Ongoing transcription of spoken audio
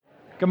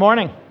Good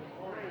morning.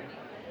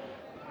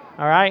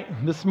 All right,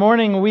 this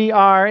morning we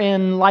are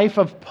in Life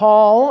of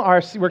Paul.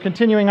 We're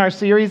continuing our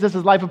series. This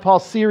is Life of Paul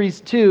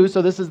Series 2,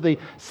 so this is the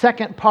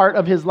second part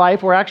of his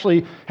life. We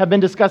actually have been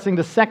discussing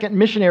the second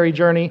missionary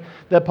journey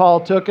that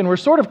Paul took, and we're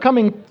sort of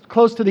coming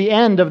close to the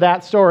end of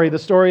that story, the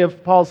story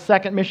of Paul's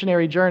second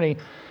missionary journey.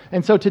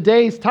 And so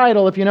today's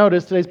title, if you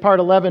notice, today's part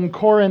 11,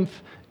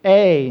 Corinth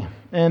A,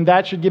 and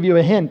that should give you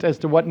a hint as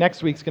to what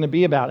next week's going to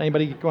be about.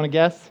 Anybody want to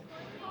guess?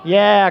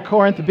 Yeah,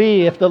 Corinth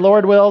B. If the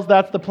Lord wills,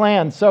 that's the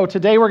plan. So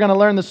today we're going to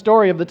learn the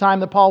story of the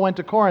time that Paul went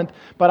to Corinth,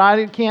 but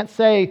I can't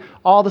say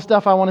all the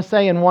stuff I want to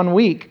say in 1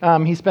 week.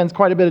 He spends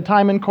quite a bit of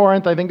time in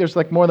Corinth. I think there's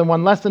like more than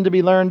one lesson to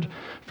be learned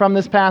from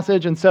this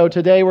passage, and so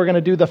today we're going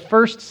to do the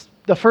first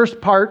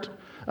part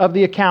of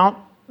the account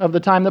of the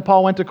time that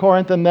Paul went to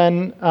Corinth, and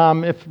then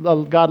if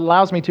God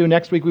allows me to,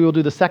 next week we will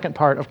do the second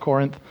part of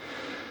Corinth.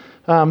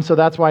 So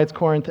that's why it's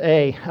Corinth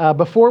A.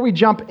 Before we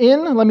jump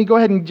in, let me go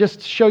ahead and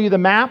just show you the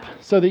map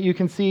so that you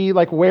can see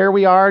like where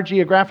we are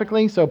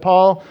geographically. So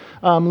Paul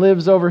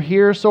lives over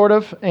here, sort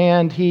of,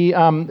 and he,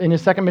 in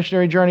his second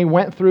missionary journey,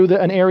 went through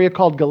an area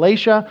called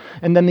Galatia.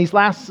 And then these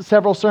last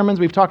several sermons,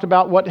 we've talked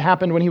about what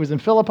happened when he was in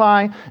Philippi,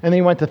 and then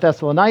he went to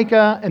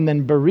Thessalonica, and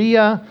then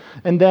Berea.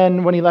 And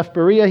then when he left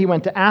Berea, he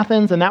went to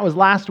Athens, and that was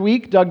last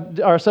week.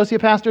 Our associate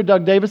pastor,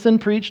 Doug Davison,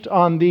 preached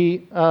on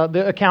the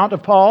account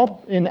of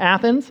Paul in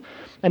Athens.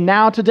 And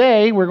now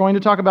today, we're going to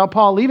talk about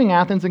Paul leaving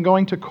Athens and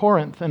going to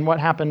Corinth and what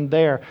happened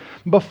there.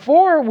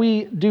 Before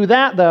we do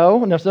that,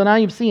 though, so now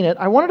you've seen it,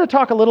 I wanted to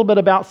talk a little bit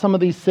about some of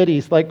these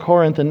cities like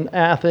Corinth and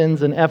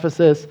Athens and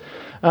Ephesus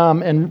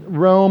and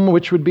Rome,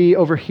 which would be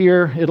over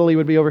here. Italy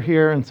would be over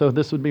here, and so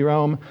this would be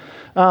Rome.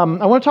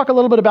 I want to talk a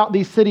little bit about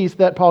these cities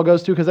that Paul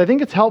goes to because I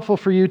think it's helpful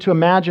for you to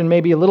imagine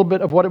maybe a little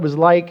bit of what it was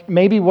like.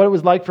 Maybe what it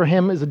was like for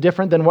him is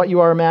different than what you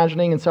are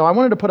imagining. And so I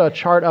wanted to put a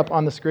chart up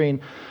on the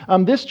screen.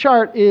 This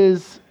chart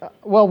is,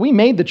 well, we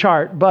made the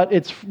chart, but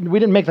we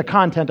didn't make the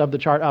content of the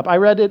chart up. I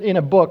read it in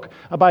a book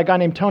by a guy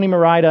named Tony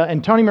Merida,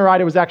 and Tony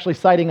Merida was actually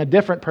citing a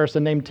different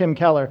person named Tim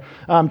Keller.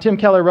 Tim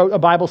Keller wrote a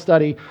Bible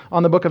study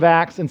on the book of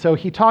Acts, and so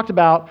he talked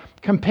about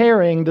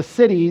comparing the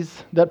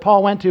cities that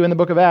Paul went to in the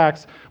book of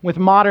Acts with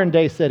modern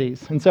day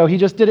cities. And so he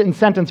just did it in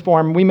sentence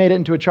form. We made it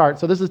into a chart.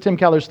 So this is Tim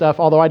Keller's stuff,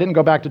 although I didn't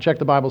go back to check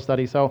the Bible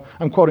study, so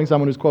I'm quoting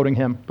someone who's quoting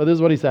him. But this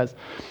is what he says.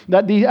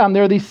 That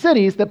there are these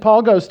cities that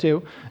Paul goes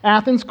to.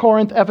 Athens,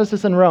 Corinth,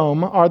 Ephesus, and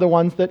Rome are the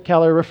ones that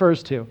Keller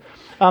refers to.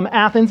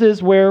 Athens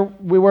is where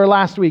we were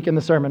last week in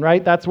the sermon,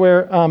 right? That's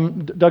where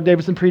Doug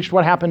Davison preached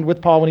what happened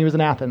with Paul when he was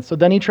in Athens. So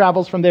then he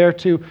travels from there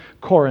to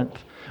Corinth.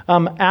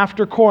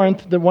 After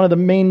Corinth, one of the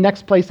main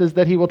next places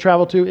that he will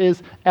travel to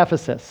is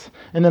Ephesus.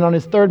 And then on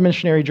his third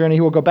missionary journey,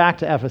 he will go back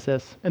to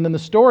Ephesus. And then the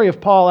story of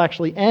Paul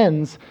actually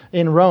ends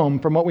in Rome,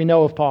 from what we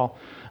know of Paul.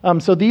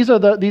 So these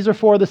are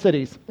four of the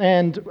cities.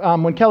 And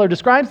when Keller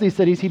describes these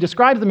cities, he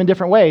describes them in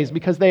different ways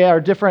because they are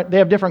different. They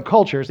have different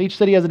cultures. Each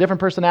city has a different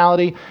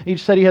personality.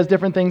 Each city has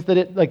different things that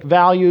it like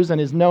values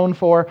and is known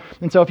for.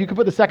 And so if you could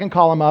put the second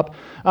column up,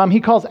 he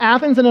calls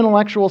Athens an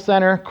intellectual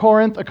center,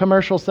 Corinth a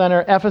commercial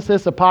center,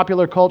 Ephesus a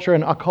popular culture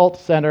and occult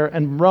center,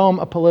 and Rome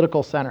a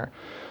political center.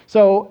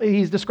 So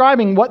he's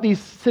describing what these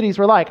cities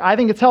were like. I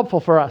think it's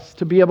helpful for us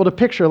to be able to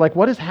picture like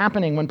what is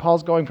happening when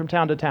Paul's going from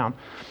town to town.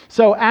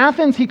 So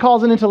Athens he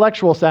calls an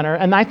intellectual center,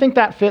 and I think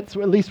that fits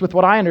at least with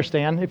what I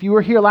understand. If you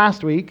were here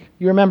last week,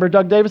 you remember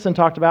Doug Davison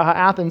talked about how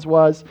Athens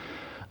was,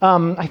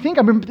 I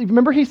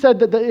remember he said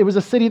that it was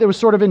a city that was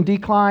sort of in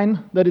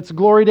decline, that its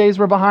glory days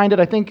were behind it.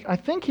 I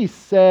think he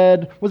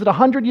said, was it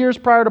 100 years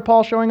prior to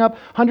Paul showing up?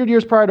 100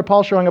 years prior to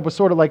Paul showing up was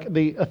sort of like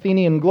the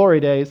Athenian glory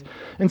days.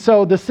 And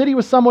so the city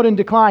was somewhat in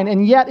decline,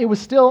 and yet it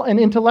was still an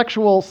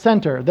intellectual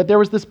center, that there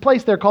was this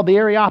place there called the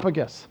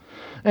Areopagus.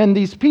 And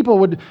these people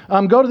would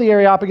go to the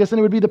Areopagus, and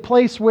it would be the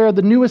place where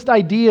the newest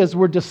ideas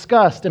were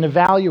discussed and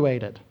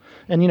evaluated,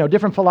 and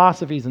different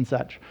philosophies and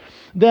such.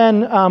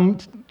 Then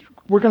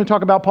we're going to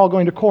talk about Paul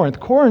going to Corinth.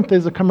 Corinth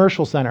is a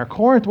commercial center.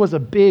 Corinth was a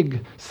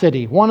big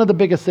city, one of the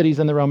biggest cities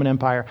in the Roman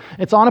Empire.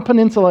 It's on a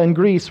peninsula in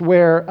Greece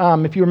where,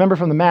 if you remember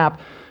from the map,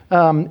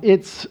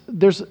 it's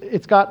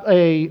got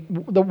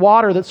the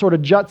water that sort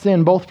of juts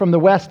in both from the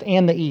west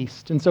and the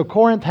east. And so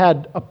Corinth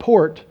had a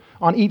port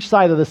on each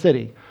side of the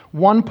city.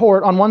 One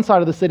port on one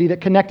side of the city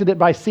that connected it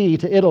by sea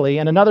to Italy,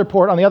 and another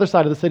port on the other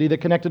side of the city that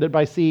connected it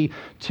by sea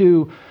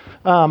to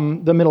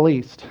the Middle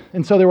East.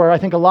 And so there were, I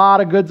think, a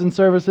lot of goods and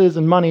services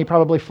and money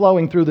probably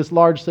flowing through this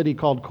large city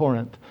called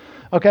Corinth.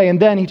 Okay, and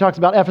then he talks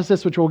about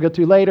Ephesus, which we'll get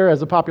to later,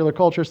 as a popular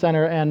culture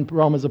center, and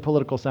Rome as a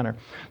political center.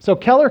 So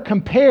Keller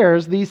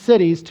compares these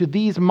cities to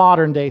these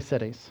modern day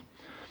cities.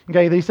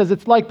 Okay, he says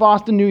it's like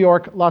Boston, New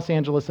York, Los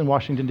Angeles, and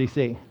Washington,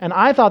 D.C. And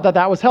I thought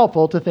that was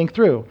helpful to think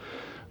through.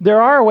 There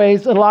are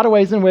a lot of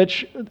ways in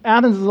which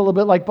Athens is a little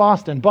bit like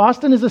Boston.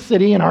 Boston is a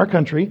city in our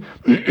country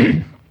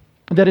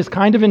that is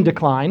kind of in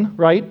decline,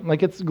 right?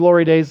 Like its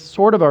glory days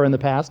sort of are in the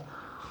past.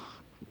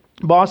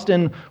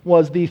 Boston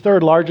was the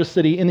third largest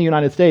city in the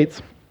United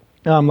States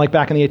like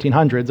back in the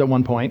 1800s at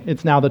one point.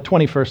 It's now the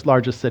 21st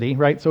largest city,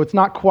 right? So it's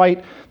not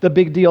quite the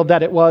big deal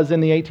that it was in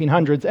the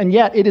 1800s, and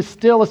yet it is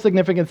still a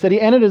significant city,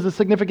 and it is a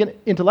significant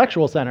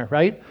intellectual center,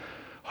 right?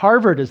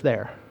 Harvard is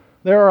there.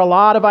 There are a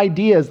lot of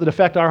ideas that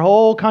affect our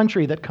whole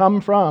country that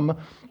come from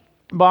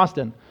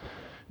Boston.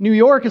 New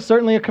York is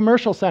certainly a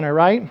commercial center,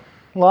 right?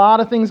 A lot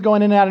of things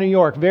going in and out of New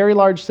York, very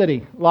large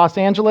city. Los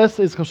Angeles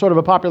is sort of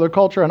a popular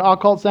culture and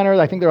occult center.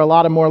 I think there are a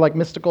lot of more like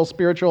mystical,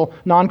 spiritual,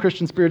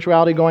 non-Christian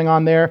spirituality going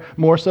on there,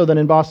 more so than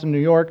in Boston, New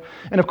York.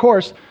 And of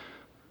course,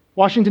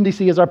 Washington,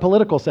 D.C. is our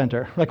political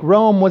center. Like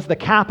Rome was the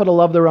capital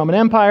of the Roman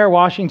Empire.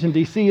 Washington,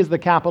 D.C. is the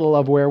capital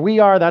of where we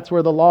are. That's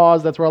where the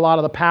laws, that's where a lot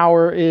of the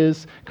power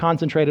is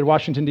concentrated,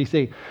 Washington,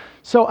 D.C.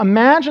 So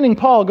imagining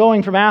Paul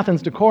going from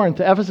Athens to Corinth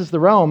to Ephesus to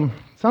Rome,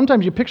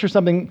 sometimes you picture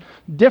something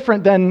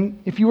different than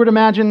if you were to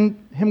imagine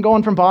him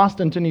going from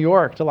Boston to New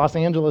York to Los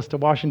Angeles to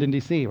Washington,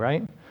 D.C.,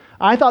 right?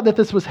 I thought that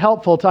this was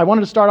helpful. I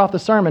wanted to start off the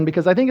sermon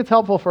because I think it's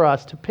helpful for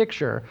us to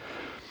picture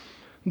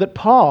that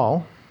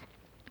Paul,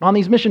 on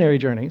these missionary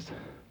journeys,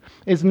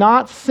 is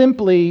not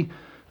simply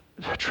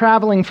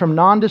traveling from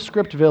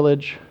nondescript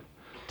village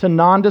to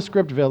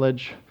nondescript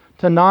village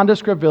to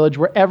nondescript village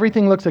where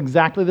everything looks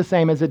exactly the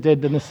same as it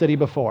did in the city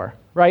before,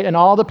 right? And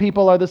all the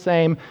people are the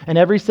same, and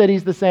every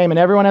city's the same, and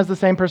everyone has the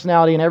same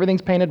personality, and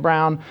everything's painted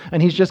brown,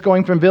 and he's just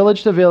going from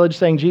village to village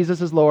saying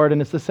Jesus is Lord,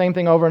 and it's the same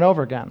thing over and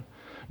over again.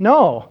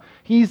 No,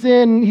 he's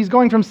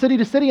going from city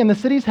to city, and the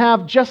cities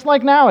have, just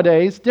like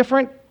nowadays,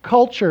 different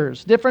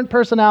cultures, different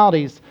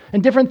personalities,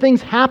 and different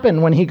things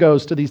happen when he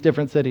goes to these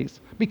different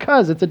cities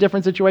because it's a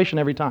different situation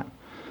every time.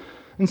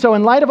 And so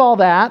in light of all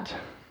that,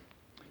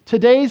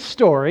 today's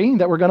story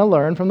that we're going to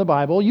learn from the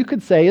Bible, you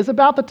could say, is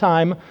about the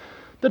time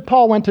that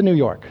Paul went to New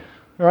York,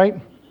 all right?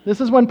 This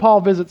is when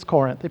Paul visits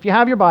Corinth. If you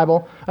have your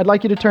Bible, I'd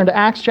like you to turn to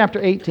Acts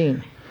chapter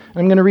 18.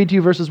 I'm going to read to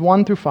you verses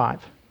 1 through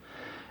 5.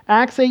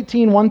 Acts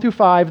 18, 1 through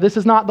 5, this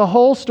is not the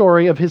whole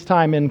story of his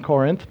time in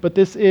Corinth, but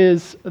this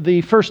is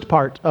the first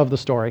part of the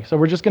story. So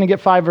we're just going to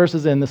get 5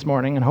 verses in this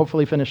morning and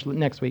hopefully finish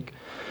next week.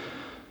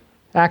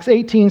 Acts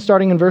 18,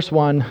 starting in verse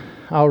 1,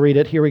 I'll read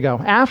it. Here we go.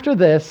 After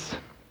this,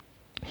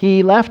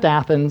 he left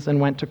Athens and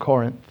went to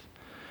Corinth,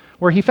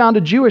 where he found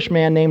a Jewish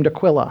man named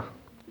Aquila,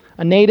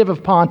 a native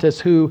of Pontus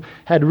who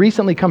had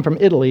recently come from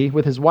Italy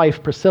with his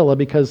wife Priscilla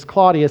because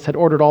Claudius had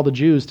ordered all the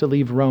Jews to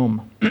leave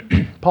Rome.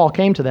 Paul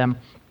came to them,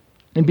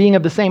 and being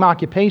of the same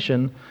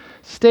occupation,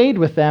 stayed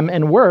with them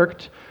and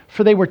worked,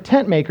 for they were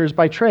tent makers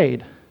by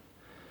trade.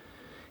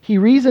 He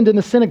reasoned in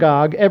the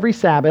synagogue every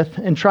Sabbath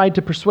and tried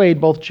to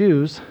persuade both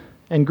Jews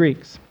and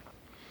Greeks.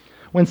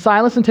 When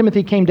Silas and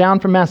Timothy came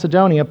down from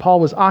Macedonia, Paul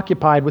was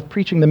occupied with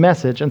preaching the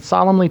message and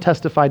solemnly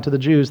testified to the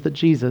Jews that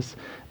Jesus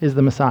is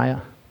the Messiah.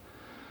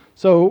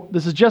 So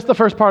this is just the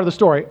first part of the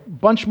story. A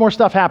bunch more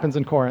stuff happens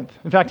in Corinth.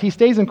 In fact, he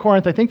stays in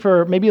Corinth, I think,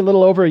 for maybe a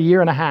little over a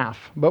year and a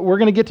half. But we're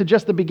going to get to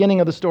just the beginning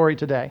of the story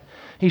today.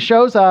 He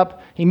shows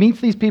up. He meets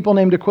these people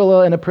named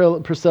Aquila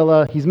and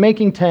Priscilla. He's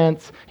making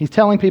tents. He's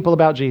telling people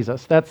about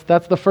Jesus. That's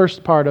the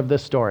first part of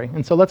this story.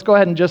 And so let's go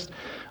ahead and just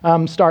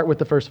start with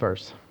the first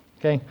verse.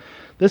 Okay?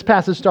 This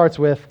passage starts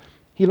with,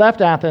 he left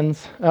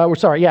Athens.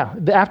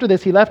 After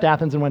this, he left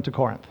Athens and went to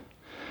Corinth.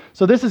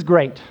 So this is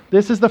great.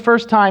 This is the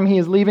first time he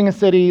is leaving a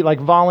city like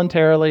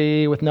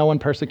voluntarily with no one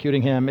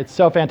persecuting him. It's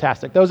so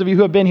fantastic. Those of you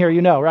who have been here,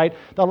 you know, right?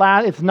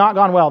 It's not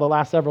gone well the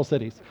last several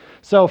cities.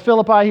 So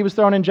Philippi, he was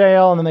thrown in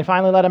jail, and then they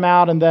finally let him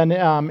out. And then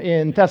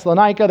in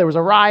Thessalonica, there was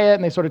a riot,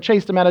 and they sort of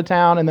chased him out of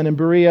town. And then in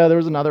Berea, there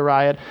was another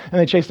riot, and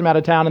they chased him out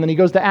of town. And then he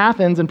goes to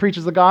Athens and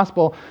preaches the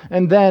gospel.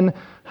 And then,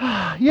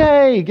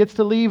 yay, gets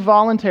to leave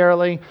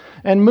voluntarily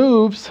and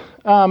moves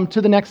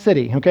to the next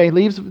city. Okay, he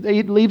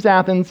leaves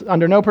Athens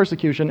under no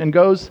persecution and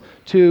goes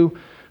to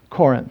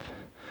Corinth.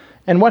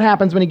 And what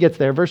happens when he gets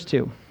there? Verse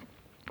 2,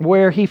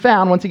 where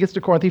once he gets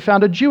to Corinth, he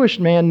found a Jewish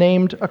man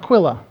named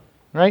Aquila.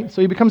 Right?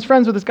 So he becomes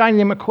friends with this guy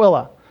named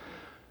Aquila.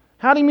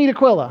 How did he meet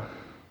Aquila?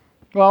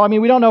 Well, I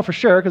mean, we don't know for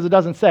sure because it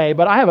doesn't say,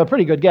 but I have a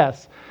pretty good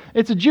guess.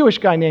 It's a Jewish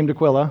guy named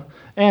Aquila.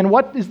 And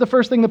what is the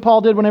first thing that Paul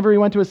did whenever he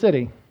went to a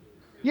city?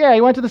 Yeah, he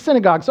went to the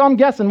synagogue. So I'm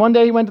guessing one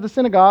day he went to the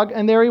synagogue,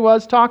 and there he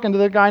was talking to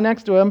the guy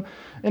next to him.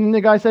 And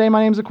the guy said, hey,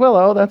 my name's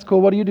Aquila. Oh, that's cool.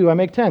 What do you do? I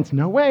make tents.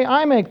 No way,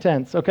 I make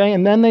tents. Okay,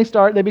 and then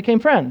they became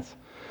friends.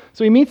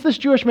 So he meets this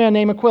Jewish man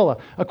named Aquila.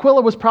 Aquila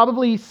was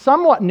probably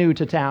somewhat new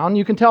to town.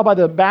 You can tell by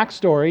the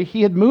backstory.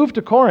 He had moved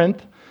to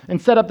Corinth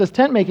and set up this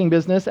tent-making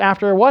business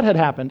after what had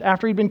happened?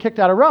 After he'd been kicked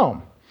out of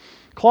Rome.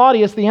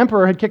 Claudius, the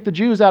emperor, had kicked the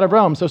Jews out of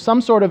Rome. So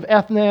some sort of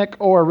ethnic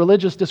or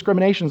religious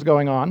discrimination is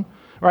going on,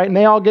 right? And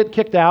they all get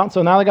kicked out,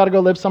 so now they got to go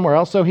live somewhere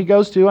else. So he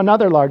goes to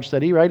another large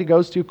city, right? He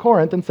goes to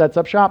Corinth and sets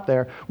up shop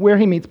there, where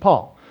he meets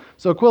Paul.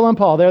 So Aquila and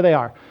Paul, there they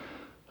are.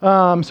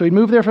 So he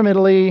moved there from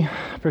Italy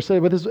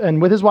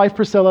with his wife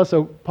Priscilla.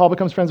 So Paul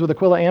becomes friends with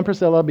Aquila and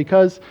Priscilla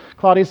because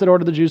Claudius had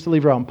ordered the Jews to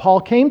leave Rome. Paul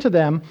came to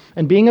them,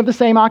 and being of the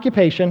same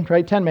occupation,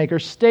 right, tent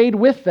makers, stayed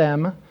with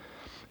them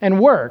and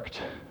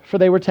worked, for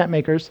they were tent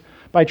makers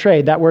by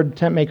trade. That word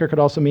tent maker could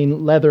also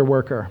mean leather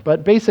worker.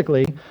 But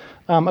basically,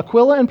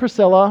 Aquila and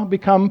Priscilla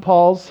become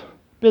Paul's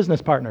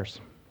business partners.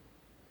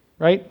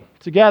 right?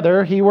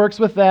 Together, he works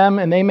with them,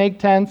 and they make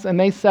tents, and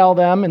they sell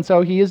them, and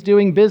so he is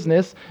doing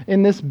business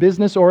in this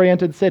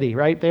business-oriented city,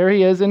 right? There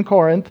he is in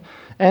Corinth,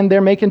 and they're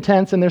making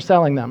tents, and they're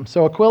selling them.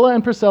 So Aquila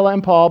and Priscilla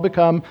and Paul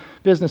become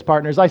business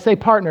partners. I say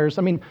partners.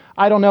 I mean,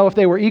 I don't know if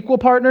they were equal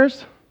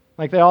partners,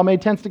 like they all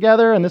made tents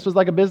together, and this was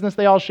like a business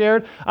they all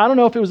shared. I don't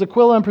know if it was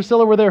Aquila and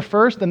Priscilla were there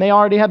first, and they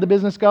already had the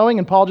business going,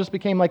 and Paul just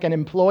became like an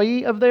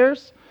employee of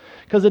theirs.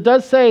 Because it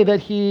does say that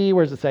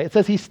where does it say? It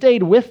says he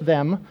stayed with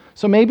them,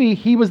 so maybe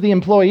he was the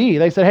employee.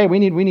 They said, hey, we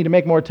need to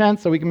make more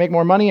tents so we can make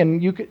more money, and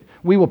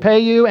we will pay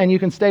you, and you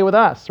can stay with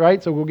us,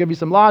 right? So we'll give you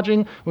some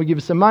lodging, we'll give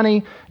you some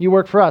money, you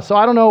work for us. So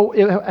I don't know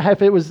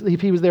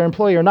if he was their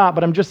employee or not,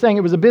 but I'm just saying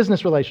it was a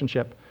business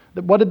relationship.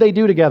 What did they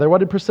do together? What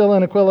did Priscilla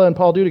and Aquila and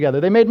Paul do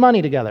together? They made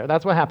money together.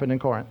 That's what happened in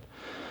Corinth.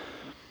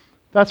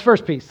 That's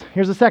first piece.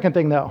 Here's the second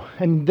thing, though,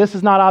 and this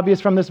is not obvious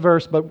from this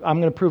verse, but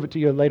I'm going to prove it to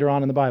you later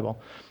on in the Bible.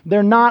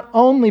 They're not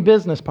only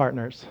business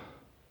partners.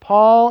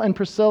 Paul and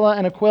Priscilla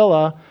and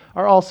Aquila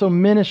are also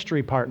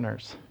ministry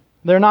partners.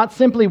 They're not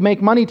simply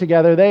make money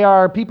together. They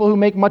are people who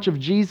make much of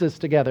Jesus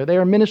together. They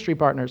are ministry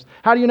partners.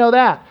 How do you know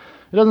that?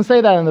 It doesn't say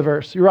that in the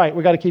verse. You're right.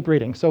 We've got to keep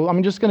reading. So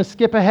I'm just going to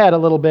skip ahead a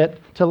little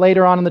bit to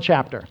later on in the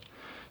chapter.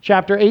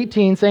 Chapter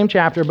 18, same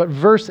chapter, but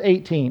verse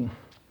 18.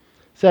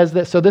 Says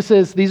that, so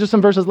these are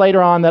some verses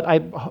later on that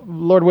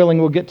Lord willing,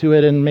 we'll get to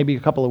it in maybe a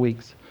couple of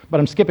weeks. But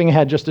I'm skipping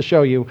ahead just to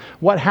show you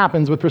what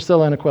happens with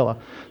Priscilla and Aquila.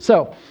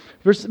 So,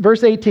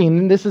 verse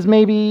 18, this is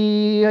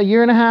maybe a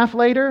year and a half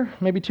later,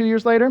 maybe 2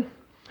 years later.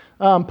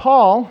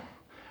 Paul,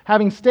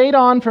 having stayed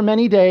on for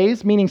many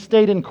days, meaning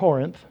stayed in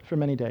Corinth for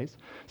many days,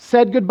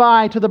 said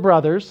goodbye to the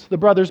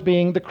brothers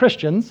being the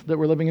Christians that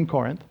were living in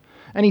Corinth,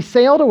 and he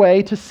sailed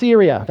away to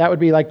Syria. That would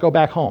be like go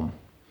back home.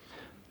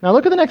 Now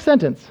look at the next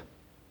sentence.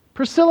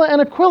 Priscilla and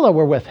Aquila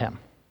were with him.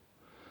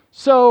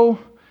 So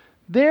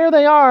there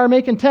they are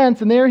making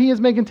tents, and there he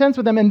is making tents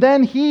with them, and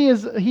then he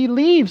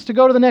leaves to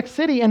go to the next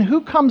city, and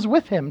who comes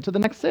with him to the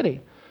next city?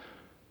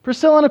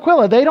 Priscilla and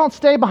Aquila. They don't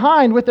stay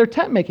behind with their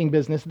tent-making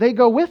business. They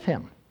go with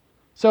him.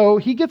 So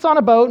he gets on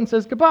a boat and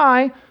says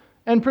goodbye,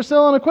 and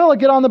Priscilla and Aquila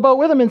get on the boat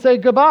with him and say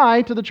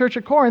goodbye to the church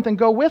at Corinth and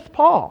go with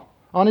Paul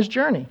on his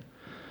journey.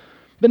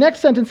 The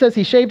next sentence says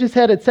he shaved his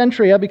head at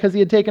Cenchrea because he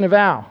had taken a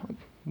vow.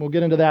 We'll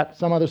get into that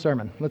some other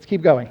sermon. Let's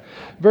keep going.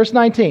 Verse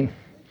 19.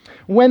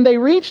 When they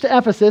reached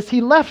Ephesus, he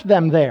left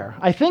them there.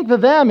 I think the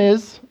them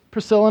is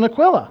Priscilla and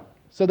Aquila.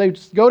 So they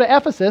go to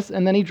Ephesus,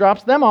 and then he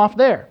drops them off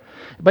there.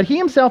 But he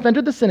himself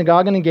entered the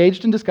synagogue and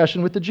engaged in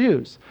discussion with the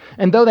Jews.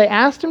 And though they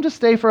asked him to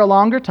stay for a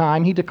longer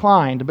time, he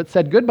declined, but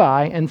said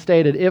goodbye and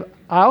stated,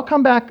 I'll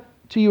come back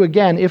to you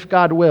again if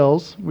God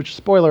wills, which,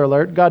 spoiler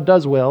alert, God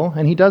does will,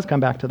 and he does come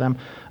back to them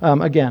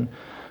again.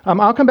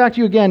 I'll come back to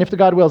you again if the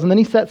God wills. And then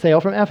he set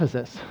sail from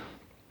Ephesus.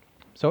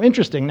 So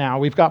interesting now.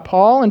 We've got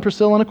Paul and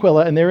Priscilla and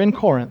Aquila, and they're in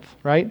Corinth,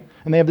 right?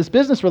 And they have this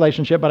business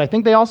relationship, but I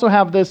think they also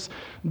have this,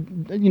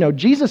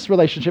 Jesus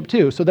relationship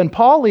too. So then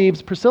Paul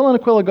leaves, Priscilla and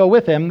Aquila go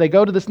with him. They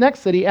go to this next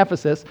city,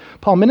 Ephesus.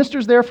 Paul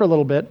ministers there for a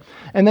little bit,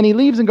 and then he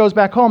leaves and goes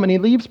back home, and he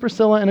leaves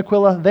Priscilla and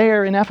Aquila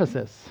there in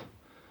Ephesus.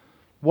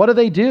 What do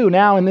they do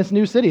now in this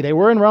new city? They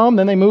were in Rome,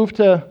 then they moved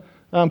to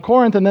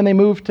Corinth, and then they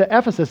moved to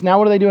Ephesus. Now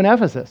what do they do in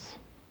Ephesus?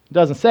 It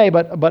doesn't say,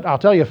 but I'll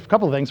tell you a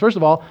couple of things. First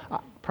of all,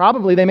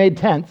 probably they made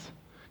tents,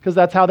 because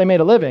that's how they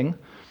made a living.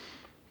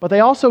 But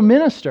they also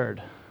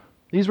ministered.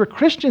 These were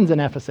Christians in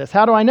Ephesus.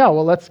 How do I know?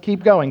 Well, let's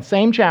keep going.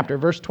 Same chapter,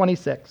 verse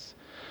 26.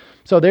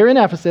 So they're in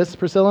Ephesus,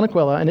 Priscilla and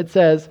Aquila, and it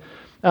says,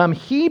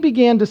 he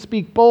began to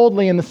speak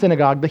boldly in the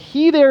synagogue. The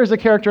he there is a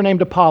character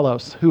named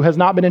Apollos, who has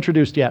not been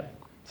introduced yet.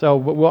 So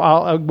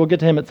we'll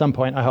get to him at some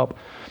point, I hope.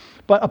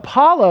 But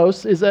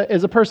Apollos is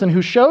a person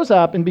who shows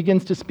up and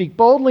begins to speak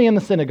boldly in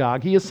the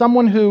synagogue. He is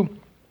someone who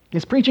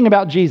is preaching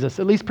about Jesus,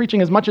 at least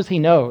preaching as much as he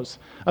knows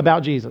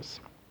about Jesus.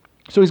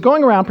 So he's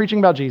going around preaching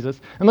about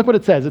Jesus, and look what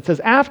it says. It says,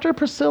 after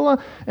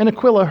Priscilla and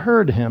Aquila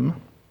heard him,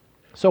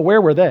 so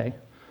where were they?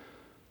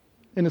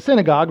 In the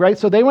synagogue, right?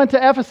 So they went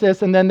to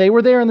Ephesus, and then they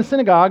were there in the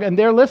synagogue, and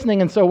they're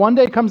listening, and so one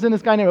day comes in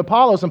this guy named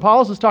Apollos, and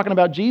Apollos is talking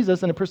about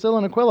Jesus, and Priscilla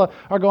and Aquila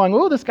are going,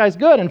 oh, this guy's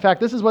good. In fact,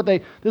 this is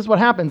what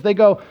happens. They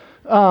go,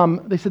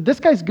 they said, this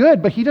guy's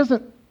good, but he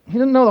doesn't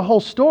know the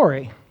whole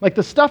story. Like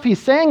the stuff he's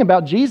saying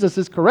about Jesus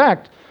is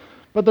correct,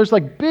 but there's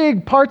like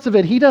big parts of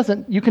it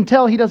you can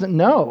tell he doesn't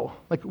know.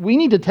 Like we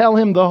need to tell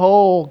him the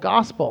whole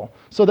gospel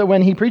so that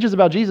when he preaches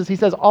about Jesus, he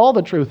says all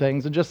the true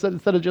things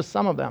instead of just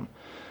some of them.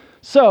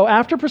 So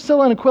after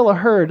Priscilla and Aquila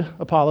heard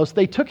Apollos,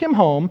 they took him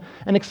home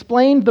and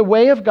explained the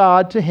way of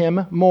God to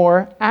him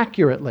more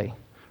accurately.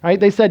 Right?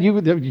 They said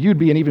you'd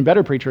be an even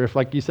better preacher if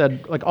like you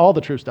said like all the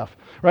true stuff.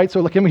 Right?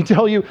 So can we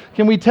tell you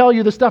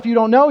the stuff you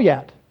don't know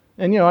yet?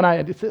 And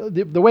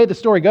the way the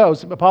story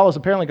goes, Apollos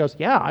apparently goes,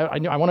 yeah,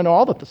 I want to know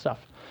all the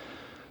stuff.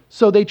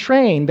 So they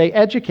train, they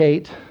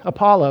educate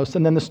Apollos,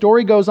 and then the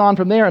story goes on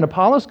from there, and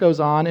Apollos goes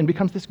on and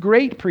becomes this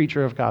great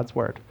preacher of God's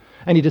word.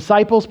 And he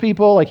disciples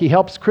people, like he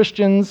helps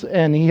Christians,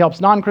 and he helps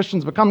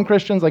non-Christians become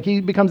Christians, like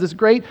he becomes this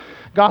great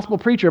gospel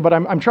preacher. But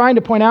I'm trying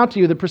to point out to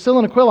you that Priscilla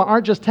and Aquila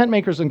aren't just tent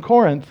makers in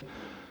Corinth.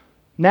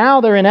 Now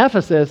they're in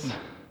Ephesus,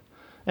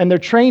 and they're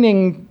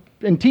training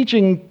and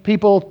teaching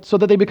people so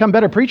that they become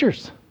better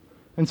preachers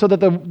and so that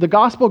the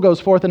gospel goes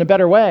forth in a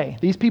better way.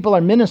 These people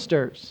are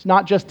ministers,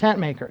 not just tent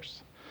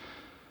makers.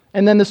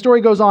 And then the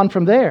story goes on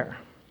from there.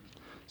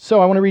 So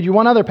I want to read you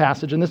one other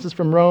passage, and this is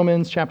from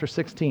Romans chapter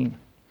 16.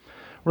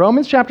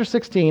 Romans chapter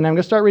 16, I'm going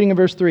to start reading in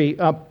verse 3.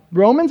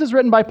 Romans is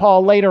written by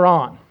Paul later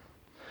on.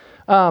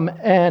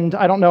 And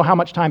I don't know how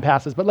much time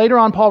passes, but later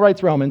on Paul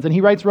writes Romans, and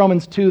he writes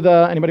Romans to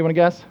anybody want to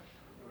guess?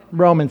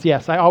 Romans,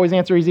 yes. I always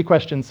answer easy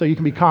questions so you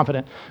can be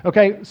confident.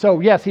 Okay, so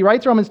yes, he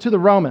writes Romans to the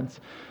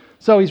Romans.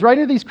 So he's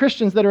writing to these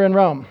Christians that are in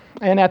Rome.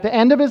 And at the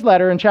end of his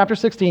letter in chapter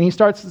 16, he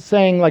starts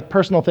saying like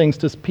personal things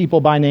to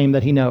people by name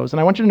that he knows. And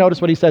I want you to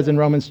notice what he says in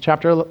Romans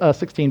chapter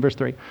 16, verse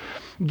 3.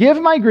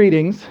 Give my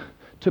greetings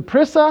to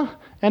Prisca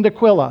and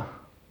Aquila.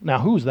 Now,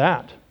 who's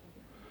that?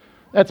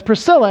 That's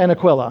Priscilla and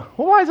Aquila.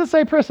 Well, why does it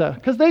say Prisca?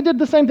 Because they did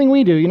the same thing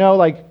we do,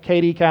 like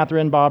Katie,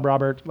 Catherine, Bob,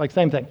 Robert, like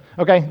same thing.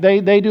 Okay,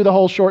 they do the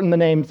whole shorten the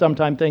name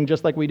sometime thing,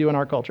 just like we do in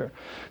our culture.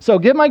 So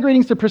give my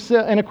greetings to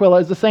Prisca and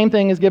Aquila is the same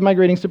thing as give my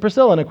greetings to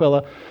Priscilla and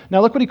Aquila.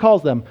 Now look what he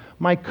calls them,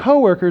 my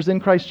co-workers in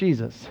Christ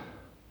Jesus.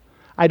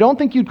 I don't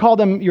think you'd call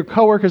them your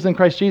co-workers in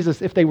Christ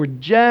Jesus if they were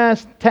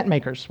just tent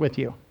makers with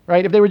you,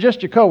 right? If they were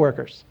just your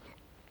co-workers.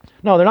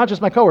 No, they're not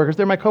just my co-workers,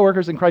 they're my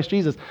co-workers in Christ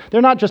Jesus. They're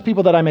not just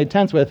people that I made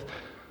tents with.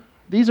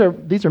 These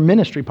are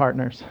ministry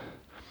partners.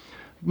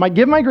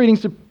 Give my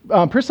greetings to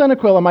Prisca and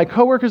Aquila, my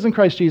co-workers in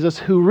Christ Jesus,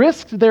 who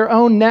risked their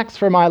own necks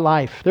for my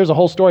life. There's a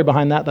whole story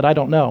behind that I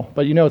don't know,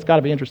 but it's got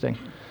to be interesting.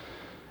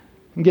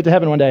 You can get to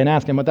heaven one day and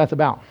ask him what that's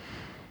about.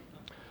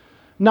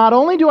 Not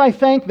only do I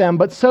thank them,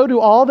 but so do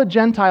all the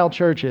Gentile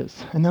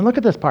churches. And then look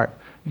at this part.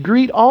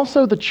 Greet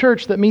also the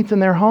church that meets in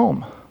their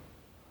home.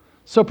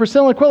 So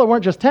Priscilla and Aquila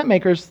weren't just tent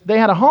makers. They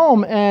had a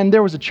home, and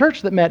there was a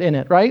church that met in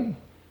it, right?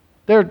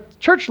 They're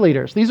church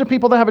leaders. These are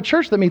people that have a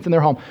church that meets in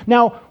their home.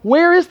 Now,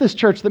 where is this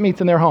church that meets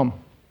in their home?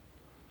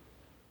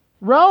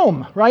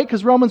 Rome, right?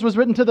 Because Romans was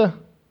written to the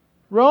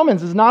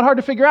Romans. It's not hard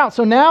to figure out.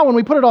 So now when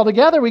we put it all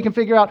together, we can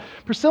figure out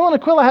Priscilla and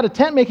Aquila had a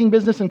tent-making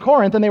business in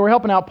Corinth, and they were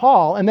helping out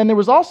Paul. And then there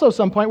was also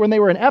some point when they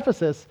were in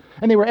Ephesus,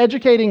 and they were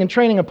educating and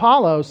training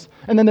Apollos.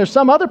 And then there's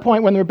some other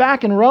point when they're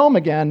back in Rome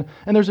again,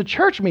 and there's a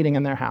church meeting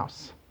in their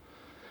house.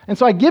 And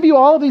so I give you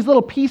all of these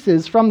little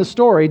pieces from the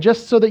story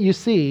just so that you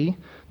see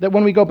that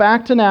when we go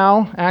back to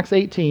now, Acts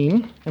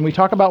 18, and we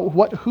talk about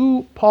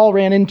who Paul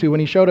ran into when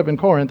he showed up in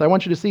Corinth, I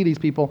want you to see these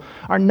people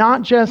are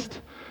not just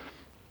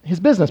his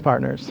business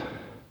partners.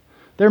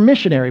 They're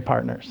missionary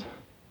partners.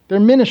 They're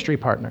ministry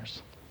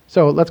partners.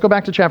 So let's go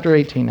back to chapter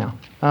 18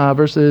 now.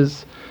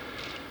 Verses,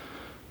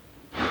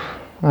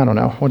 I don't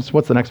know,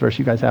 what's the next verse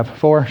you guys have?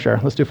 4? Sure,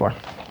 let's do 4.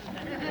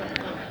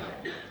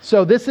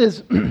 So this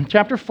is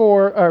chapter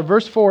 4, or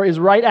verse 4 is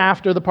right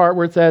after the part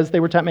where it says they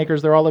were tent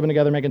makers, they're all living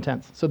together making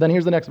tents. So then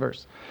here's the next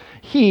verse.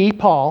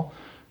 Paul,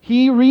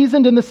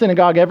 reasoned in the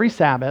synagogue every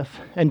Sabbath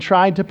and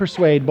tried to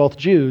persuade both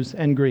Jews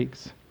and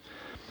Greeks.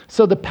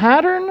 So the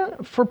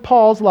pattern for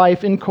Paul's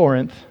life in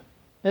Corinth,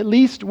 at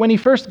least when he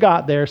first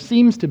got there,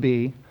 seems to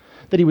be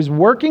that he was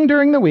working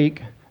during the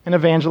week and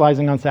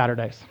evangelizing on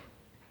Saturdays.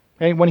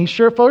 Okay? When he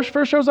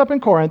first shows up in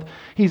Corinth,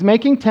 he's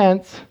making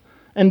tents.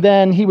 And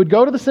then he would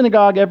go to the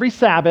synagogue every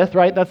Sabbath,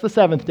 right? That's the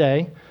seventh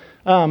day,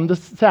 the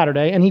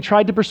Saturday, and he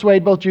tried to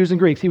persuade both Jews and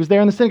Greeks. He was there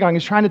in the synagogue, and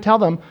he's trying to tell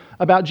them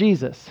about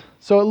Jesus.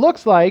 So it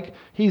looks like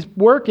he's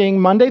working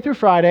Monday through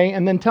Friday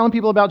and then telling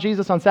people about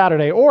Jesus on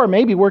Saturday, or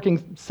maybe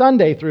working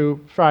Sunday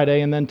through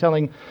Friday and then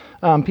telling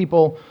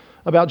people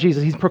about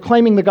Jesus. He's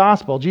proclaiming the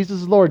gospel.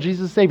 Jesus is Lord,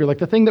 Jesus is Savior, like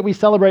the thing that we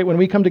celebrate when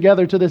we come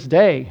together to this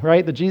day,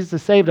 right? That Jesus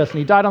has saved us, and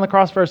he died on the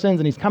cross for our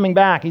sins, and he's coming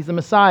back. He's the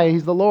Messiah.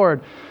 He's the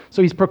Lord.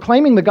 So he's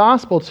proclaiming the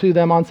gospel to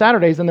them on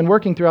Saturdays and then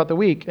working throughout the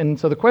week. And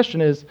so the question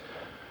is,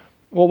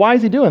 well, why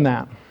is he doing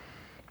that?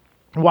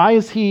 Why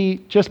is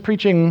he just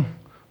preaching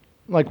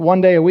like one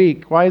day a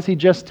week? Why is he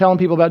just telling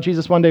people about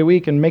Jesus one day a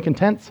week and making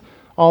tents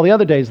all the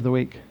other days of the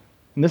week?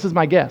 And this is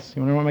my guess.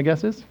 You want to know what my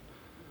guess is?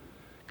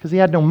 Because he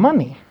had no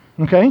money,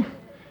 okay?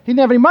 He didn't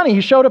have any money.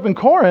 He showed up in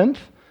Corinth,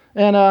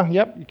 and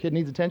yep, your kid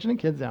needs attention and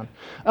kid's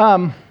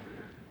down.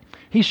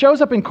 He shows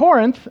up in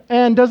Corinth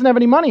and doesn't have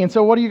any money. And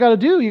so what do you got to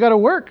do? You got to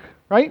work.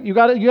 Right? You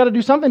got to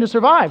do something to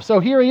survive.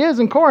 So here he is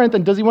in Corinth,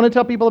 and does he want to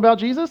tell people about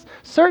Jesus?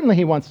 Certainly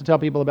he wants to tell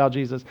people about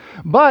Jesus.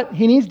 But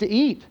he needs to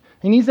eat.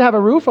 He needs to have a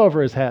roof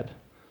over his head.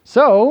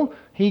 So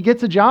he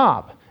gets a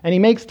job, and he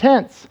makes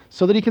tents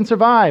so that he can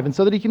survive, and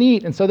so that he can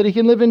eat, and so that he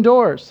can live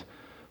indoors.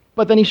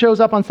 But then he shows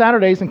up on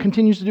Saturdays and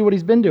continues to do what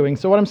he's been doing.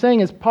 So what I'm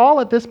saying is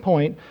Paul at this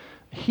point,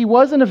 he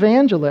was an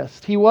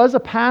evangelist. He was a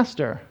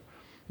pastor.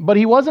 But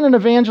he wasn't an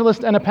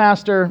evangelist and a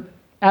pastor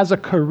as a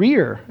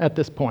career at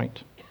this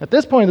point. At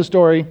this point of the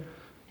story,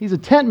 he's a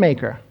tent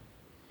maker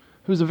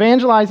who's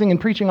evangelizing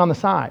and preaching on the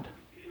side.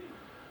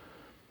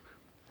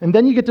 And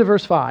then you get to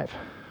verse 5.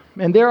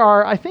 And there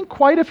are, I think,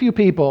 quite a few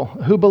people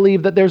who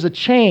believe that there's a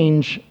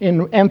change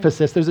in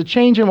emphasis. There's a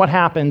change in what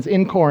happens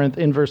in Corinth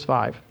in verse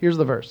 5. Here's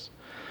the verse.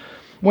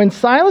 When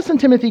Silas and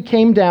Timothy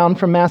came down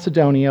from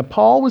Macedonia,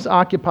 Paul was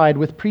occupied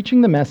with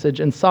preaching the message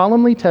and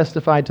solemnly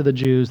testified to the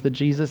Jews that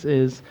Jesus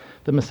is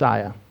the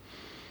Messiah.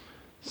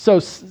 So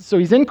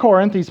he's in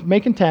Corinth, he's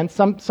making tents,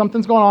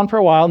 something's going on for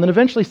a while, and then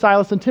eventually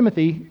Silas and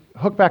Timothy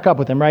hook back up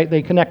with him, right?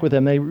 They connect with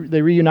him, they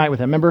reunite with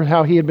him. Remember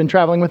how he had been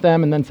traveling with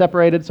them and then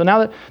separated? So now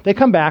that they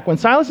come back, when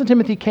Silas and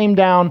Timothy came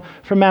down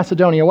from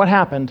Macedonia, what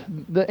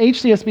happened? The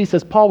HCSB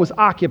says Paul was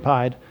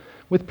occupied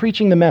with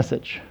preaching the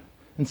message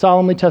and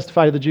solemnly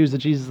testified to the Jews that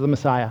Jesus is the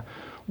Messiah.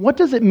 What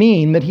does it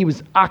mean that he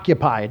was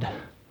occupied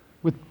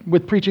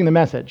with preaching the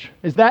message?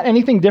 Is that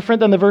anything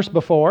different than the verse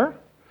before?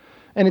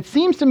 And it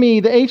seems to me,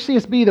 the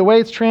HCSB, the way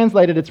it's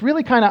translated, it's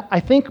really kind of, I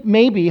think,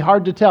 maybe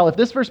hard to tell. If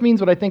this verse means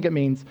what I think it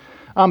means,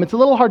 it's a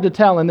little hard to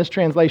tell in this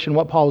translation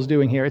what Paul is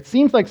doing here. It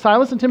seems like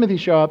Silas and Timothy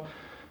show up,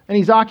 and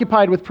he's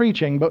occupied with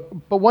preaching.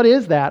 But what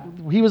is that?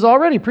 He was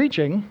already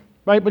preaching,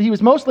 right? But he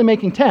was mostly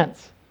making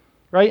tents,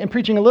 right? And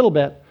preaching a little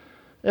bit.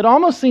 It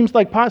almost seems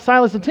like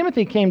Silas and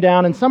Timothy came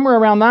down, and somewhere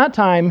around that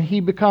time, he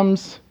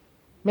becomes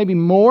maybe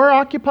more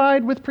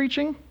occupied with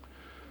preaching.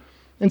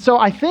 And so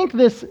I think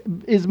this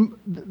is,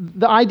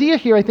 the idea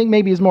here I think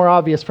maybe is more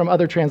obvious from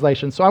other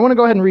translations. So I want to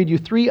go ahead and read you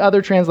 3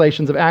 other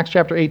translations of Acts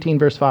chapter 18,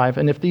 verse 5.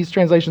 And if these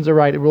translations are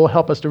right, it will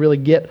help us to really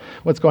get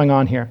what's going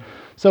on here.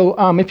 So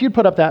if you'd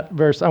put up that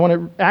verse,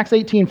 Acts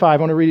 18:5, I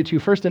want to read it to you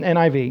first in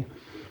NIV.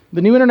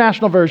 The New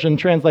International Version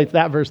translates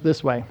that verse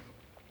this way.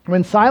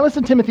 When Silas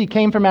and Timothy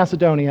came from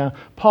Macedonia,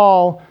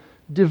 Paul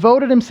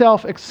devoted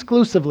himself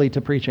exclusively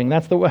to preaching.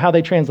 That's how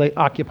they translate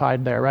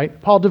occupied there, right?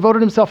 Paul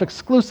devoted himself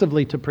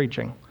exclusively to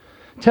preaching,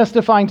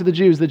 testifying to the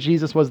Jews that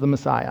Jesus was the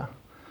Messiah.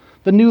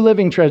 The New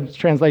Living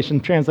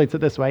Translation translates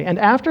it this way. And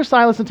after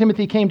Silas and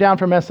Timothy came down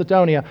from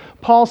Macedonia,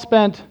 Paul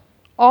spent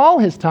all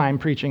his time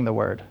preaching the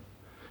word.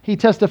 He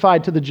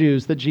testified to the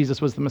Jews that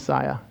Jesus was the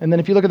Messiah. And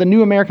then if you look at the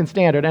New American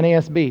Standard,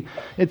 NASB,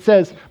 it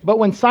says, but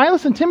when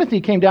Silas and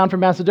Timothy came down from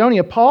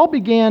Macedonia, Paul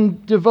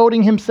began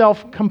devoting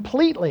himself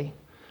completely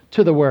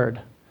to the word,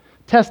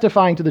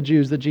 testifying to the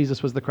Jews that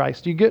Jesus was the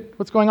Christ. Do you get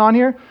what's going on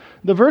here?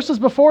 The verses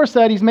before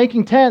said he's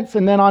making tents,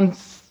 and then on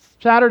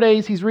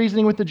Saturdays he's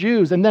reasoning with the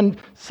Jews. And then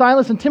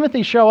Silas and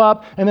Timothy show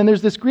up, and then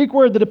there's this Greek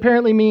word that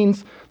apparently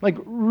means like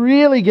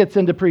really gets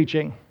into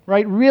preaching,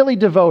 right? Really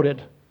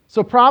devoted.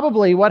 So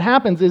probably what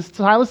happens is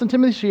Silas and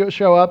Timothy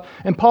show up,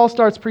 and Paul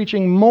starts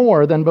preaching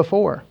more than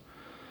before.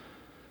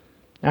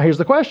 Now here's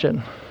the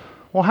question.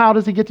 Well, how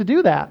does he get to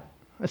do that?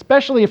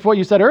 Especially if what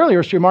you said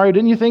earlier is true, Mario,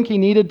 didn't you think he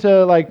needed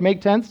to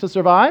make tents to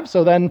survive?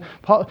 So then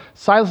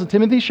Silas and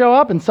Timothy show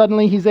up, and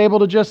suddenly he's able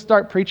to just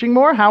start preaching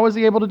more? How is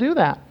he able to do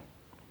that?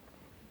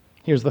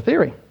 Here's the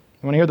theory.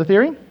 You want to hear the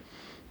theory?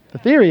 The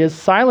theory is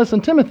Silas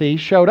and Timothy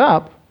showed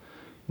up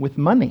with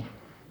money.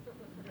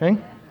 Okay?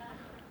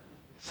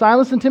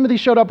 Silas and Timothy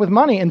showed up with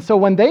money, and so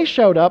when they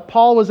showed up,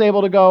 Paul was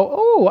able to go,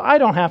 oh, I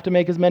don't have to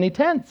make as many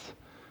tents.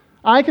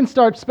 I can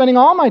start spending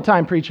all my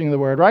time preaching the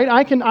word, right?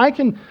 I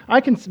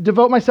can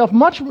devote myself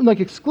much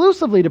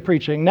exclusively to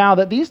preaching now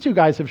that these two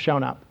guys have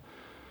shown up.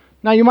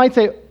 Now you might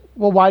say,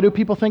 well, why do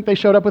people think they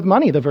showed up with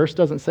money? The verse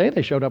doesn't say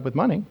they showed up with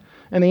money.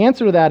 And the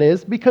answer to that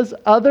is because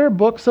other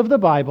books of the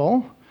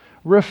Bible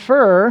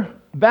refer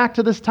back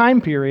to this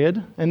time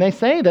period, and they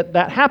say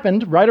that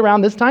happened right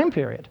around this time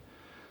period.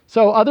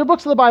 So other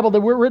books of the Bible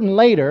that were written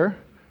later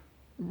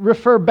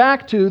refer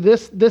back to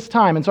this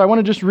time. And so I want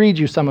to just read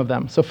you some of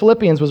them. So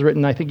Philippians was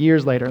written, I think,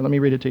 years later. Let me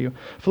read it to you.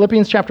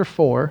 Philippians chapter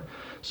 4,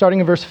 starting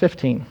in verse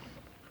 15.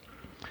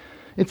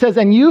 It says,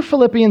 and you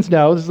Philippians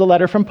know, this is a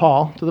letter from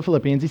Paul to the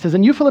Philippians. He says,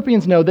 and you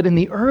Philippians know that in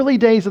the early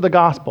days of the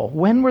gospel,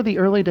 when were the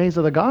early days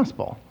of the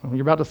gospel? Well,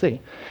 you're about to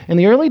see. In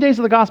the early days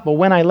of the gospel,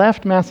 when I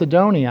left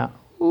Macedonia,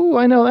 ooh,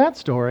 I know that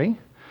story.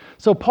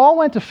 So Paul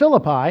went to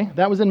Philippi,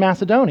 that was in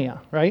Macedonia,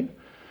 right?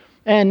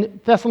 And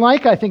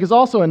Thessalonica, I think, is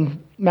also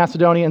in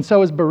Macedonia, and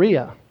so is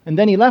Berea. And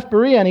then he left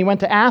Berea and he went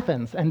to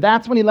Athens, and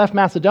that's when he left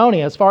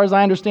Macedonia, as far as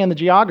I understand the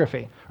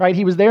geography, right?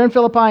 He was there in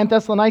Philippi and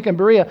Thessalonica and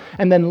Berea,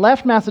 and then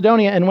left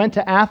Macedonia and went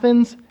to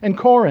Athens and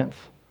Corinth,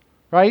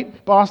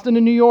 right? Boston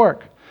and New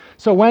York.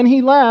 So when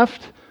he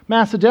left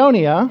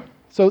Macedonia,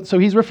 so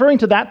he's referring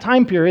to that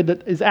time period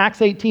that is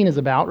Acts 18 is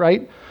about,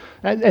 right?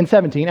 And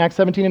 17, Acts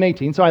 17 and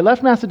 18. So I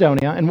left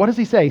Macedonia, and what does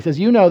he say? He says,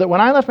 you know that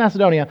when I left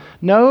Macedonia,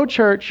 no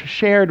church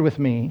shared with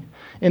me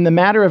in the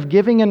matter of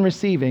giving and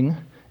receiving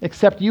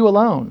except you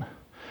alone.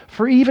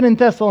 For even in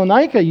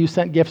Thessalonica, you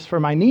sent gifts for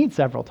my need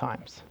several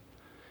times.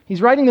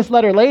 He's writing this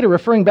letter later,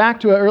 referring back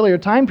to an earlier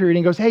time period,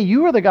 and he goes, hey,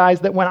 you were the guys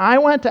that when I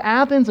went to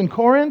Athens and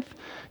Corinth,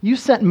 you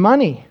sent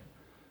money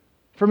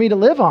for me to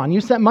live on.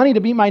 You sent money to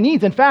meet my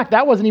needs. In fact,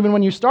 that wasn't even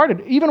when you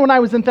started. Even when I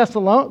was in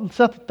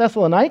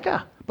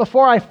Thessalonica,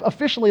 before I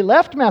officially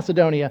left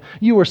Macedonia,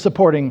 you were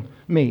supporting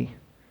me.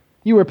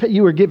 You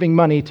were giving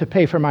money to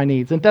pay for my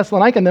needs. In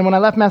Thessalonica, and then when I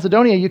left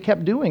Macedonia, you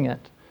kept doing it.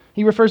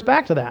 He refers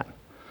back to that.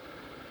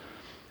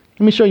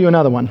 Let me show you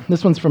another one.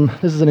 This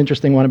is an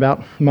interesting one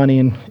about money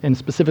and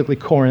specifically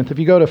Corinth. If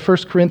you go to 1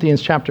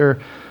 Corinthians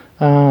chapter,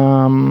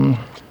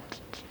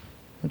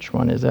 which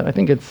one is it? I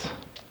think it's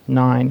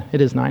 9.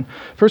 It is 9.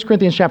 1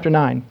 Corinthians chapter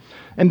 9.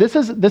 And this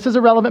is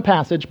a relevant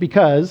passage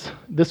because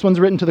this one's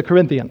written to the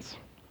Corinthians.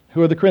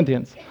 Who are the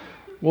Corinthians?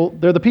 Well,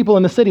 they're the people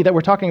in the city that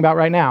we're talking about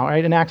right now,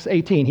 right? In Acts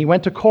 18. He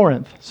went to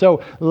Corinth.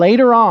 So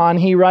later on,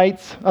 he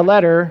writes a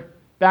letter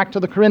back to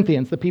the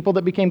Corinthians, the people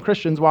that became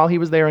Christians while he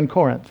was there in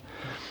Corinth.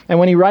 And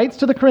when he writes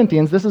to the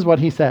Corinthians, this is what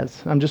he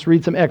says. I'm just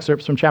read some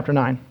excerpts from chapter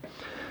 9.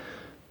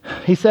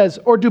 He says,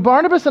 "Or do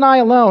Barnabas and I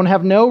alone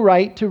have no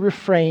right to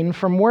refrain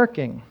from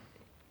working?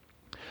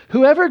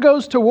 Whoever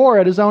goes to war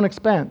at his own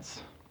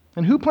expense,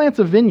 and who plants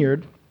a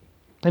vineyard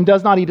and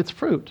does not eat its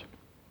fruit?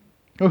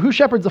 Or who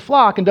shepherds a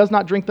flock and does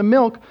not drink the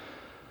milk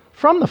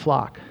from the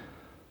flock?"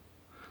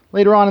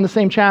 Later on in the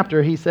same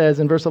chapter, he says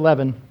in verse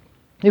 11,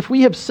 "If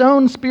we have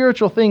sown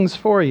spiritual things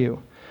for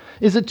you,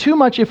 is it too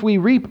much if we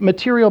reap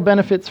material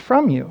benefits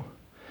from you?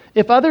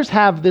 If others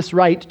have this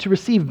right to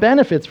receive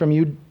benefits from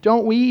you,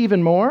 don't we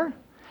even more?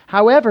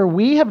 However,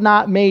 we have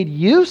not made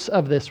use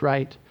of this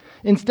right.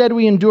 Instead,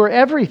 we endure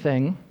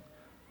everything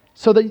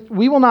so that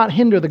we will not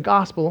hinder the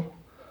gospel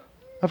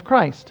of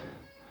Christ."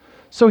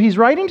 So he's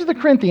writing to the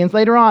Corinthians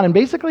later on, and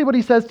basically what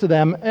he says to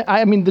them,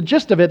 I mean, the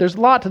gist of it, there's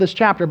a lot to this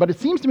chapter, but it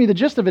seems to me the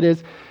gist of it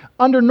is,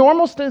 under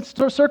normal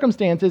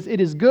circumstances, it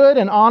is good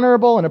and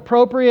honorable and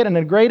appropriate and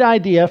a great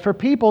idea for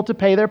people to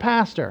pay their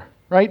pastor,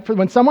 right? For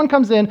when someone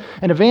comes in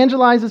and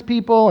evangelizes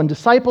people and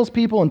disciples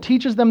people and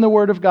teaches them the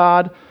Word of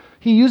God,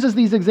 he uses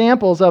these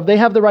examples of they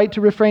have the right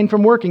to refrain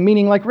from working,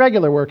 meaning like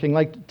regular working,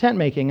 like tent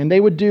making, and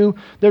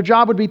their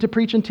job would be to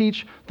preach and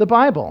teach the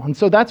Bible. And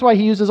so that's why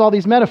he uses all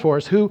these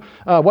metaphors.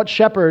 What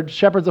shepherd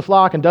shepherds a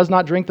flock and does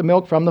not drink the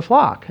milk from the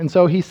flock? And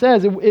so he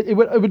says it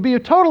would be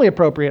totally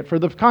appropriate for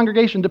the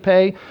congregation to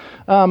pay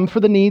for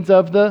the needs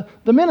of the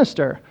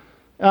minister.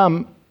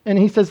 And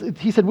he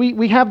said,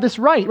 we have this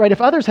right?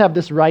 If others have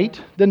this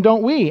right, then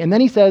don't we? And then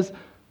he says,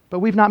 but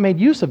we've not made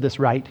use of this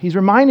right. He's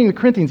reminding the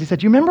Corinthians. He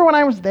said, "You remember when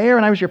I was there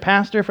and I was your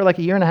pastor for like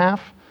a year and a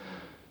half?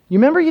 You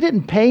remember you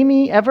didn't pay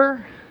me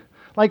ever?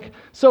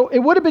 So it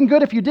would have been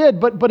good if you did,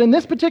 but in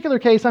this particular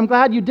case, I'm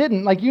glad you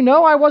didn't.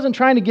 I wasn't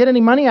trying to get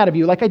any money out of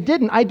you. I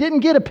didn't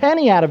get a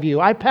penny out of you.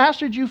 I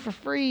pastored you for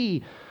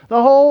free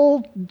the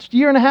whole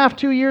year and a half,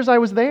 2 years I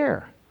was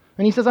there."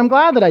 And he says, "I'm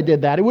glad that I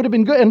did that. It would have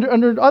been good. And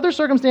under other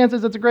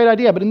circumstances, it's a great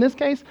idea. But in this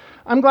case,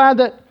 I'm glad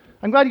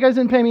you guys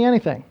didn't pay me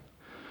anything."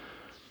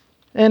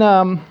 And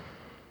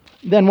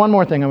then one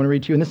more thing I'm going to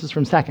read to you, and this is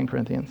from 2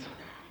 Corinthians.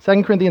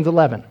 2 Corinthians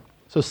 11.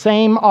 So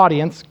same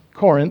audience,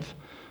 Corinth.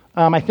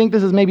 I think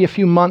this is maybe a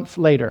few months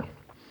later.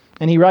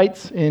 And he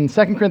writes in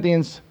 2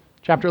 Corinthians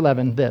chapter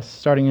 11 this,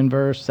 starting in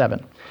verse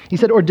 7. He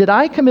said, "Or did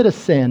I commit a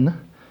sin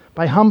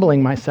by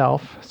humbling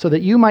myself so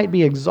that you might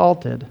be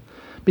exalted,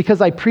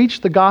 because I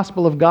preached the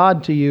gospel of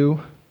God to you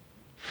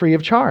free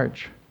of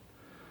charge?"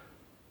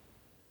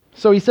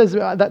 So he says,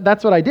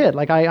 that's what I did.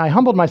 I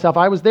humbled myself.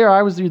 I was there.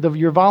 I was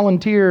your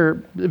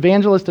volunteer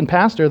evangelist and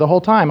pastor the whole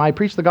time. I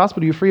preached the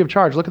gospel to you free of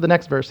charge. Look at the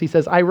next verse. He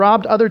says, "I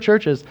robbed other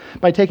churches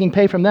by taking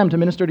pay from them to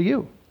minister to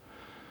you."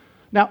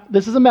 Now,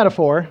 this is a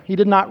metaphor. He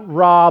did not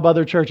rob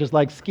other churches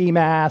like ski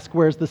mask,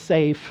 where's the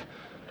safe?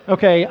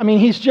 Okay,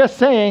 he's just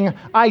saying,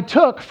 I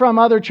took from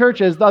other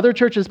churches. The other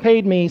churches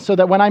paid me so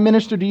that when I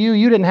ministered to you,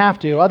 you didn't have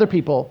to. Other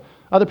people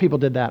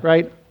did that,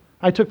 right?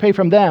 I took pay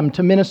from them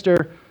to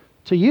minister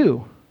to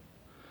you.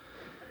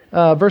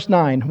 Verse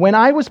 9, "When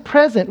I was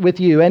present with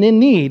you and in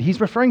need,"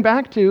 he's referring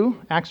back to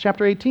Acts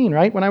chapter 18,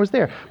 right? When I was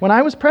there. "When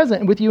I was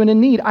present with you and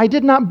in need, I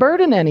did not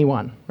burden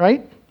anyone,"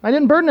 right? I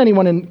didn't burden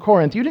anyone in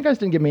Corinth. You guys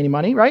didn't give me any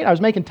money, right? I was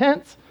making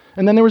tents.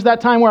 And then there was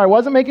that time where I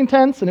wasn't making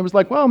tents, and it was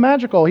like, well,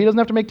 magical. He doesn't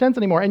have to make tents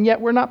anymore. And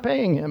yet we're not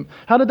paying him.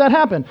 How did that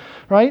happen,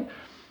 right?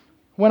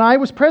 "When I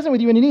was present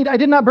with you and in need, I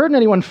did not burden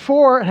anyone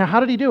how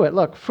did he do it?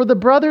 Look, for the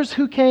brothers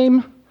who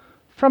came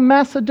from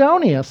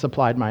Macedonia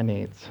supplied my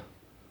needs."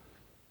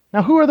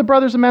 Now, who are the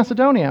brothers of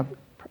Macedonia?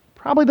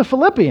 Probably the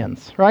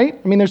Philippians,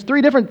 right? There's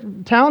 3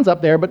 different towns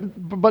up there, but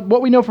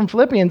what we know from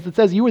Philippians, it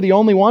says you were the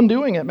only one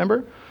doing it,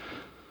 remember?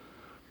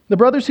 "The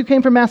brothers who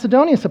came from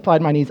Macedonia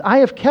supplied my needs. I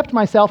have kept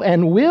myself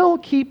and will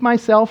keep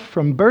myself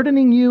from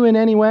burdening you in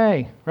any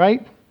way,"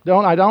 right?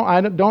 I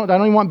don't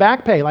even want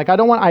back pay.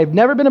 I've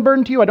never been a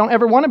burden to you. I don't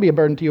ever want to be a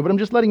burden to you, but I'm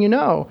just letting you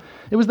know.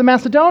 It was the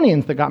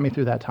Macedonians that got me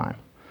through that time.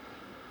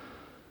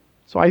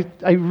 So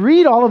I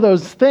read all of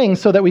those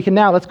things so that we can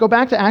let's go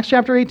back to Acts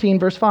chapter 18,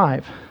 verse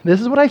 5. This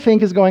is what I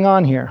think is going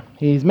on here.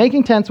 He's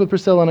making tents with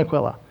Priscilla and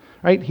Aquila,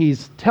 right?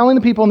 He's telling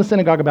the people in the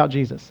synagogue about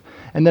Jesus.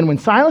 And then when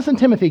Silas and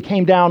Timothy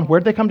came down,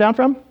 where'd they come down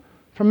from?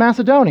 From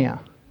Macedonia.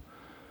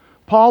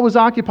 Paul was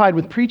occupied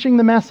with preaching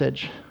the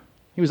message.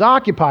 He was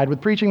occupied with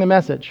preaching the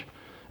message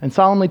and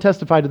solemnly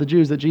testified to the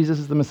Jews that Jesus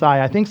is the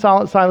Messiah. I think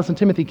Silas and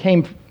Timothy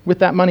came with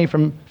that money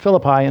from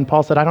Philippi, and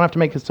Paul said, I don't have to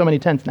make so many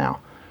tents now.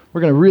 We're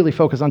going to really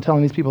focus on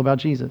telling these people about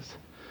Jesus.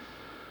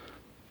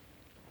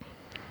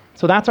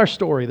 So that's our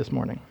story this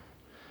morning.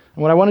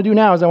 And what I want to do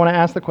now is I want to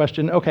ask the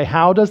question, okay,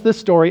 how does this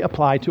story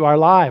apply to our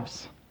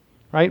lives?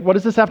 Right? What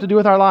does this have to do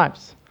with our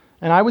lives?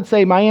 And I would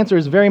say my answer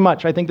is very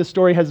much. I think this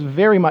story has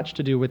very much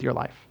to do with your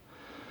life.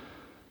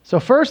 So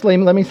firstly,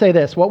 let me say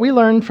this. What we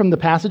learned from the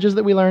passages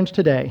that we learned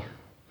today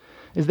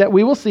is that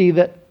we will see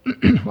that,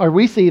 or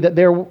we see that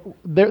there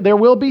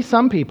will be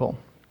some people,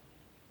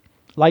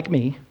 like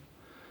me,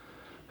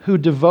 who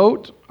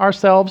devote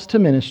ourselves to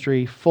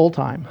ministry full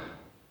time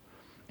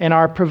and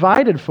are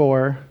provided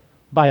for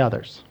by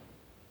others.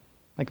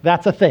 Like,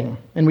 that's a thing,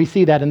 and we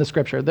see that in the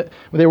scripture.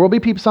 There will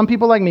be some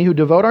people like me who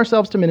devote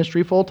ourselves to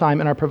ministry full time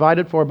and are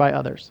provided for by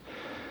others.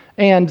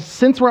 And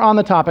since we're on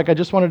the topic, I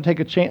just wanted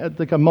to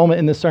take a moment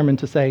in this sermon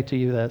to say to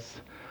you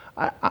this.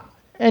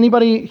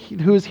 Anybody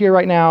who is here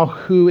right now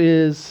who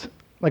is,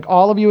 like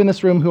all of you in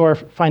this room who are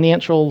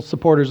financial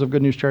supporters of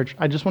Good News Church,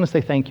 I just want to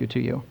say thank you to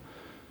you.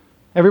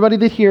 Everybody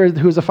that here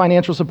who is a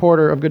financial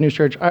supporter of Good News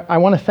Church, I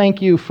want to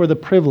thank you for the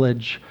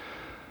privilege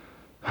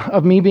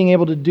of me being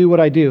able to do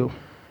what I do.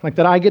 Like,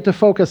 that I get to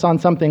focus on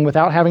something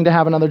without having to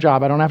have another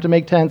job. I don't have to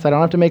make tents. I don't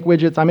have to make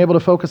widgets. I'm able to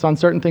focus on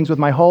certain things with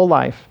my whole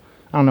life.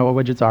 I don't know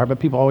what widgets are, but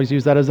people always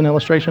use that as an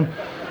illustration.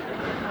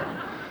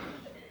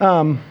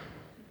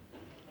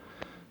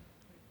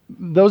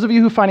 Those of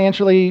you who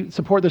financially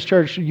support this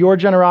church, your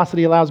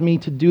generosity allows me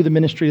to do the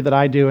ministry that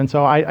I do. And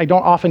so I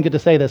don't often get to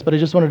say this, but I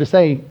just wanted to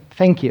say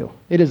thank you.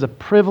 It is a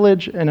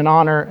privilege and an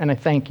honor, and I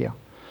thank you.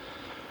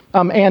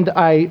 And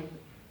I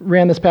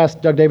ran this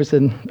past Doug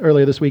Davison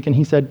earlier this week, and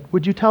he said,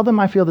 would you tell them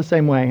I feel the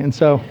same way? And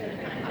so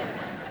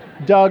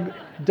Doug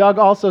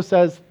also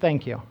says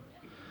thank you.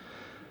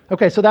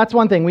 Okay, so that's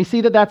one thing. We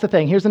see that that's a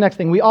thing. Here's the next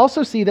thing. We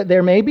also see that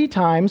there may be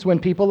times when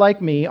people like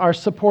me are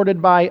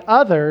supported by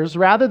others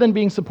rather than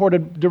being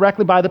supported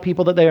directly by the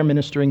people that they are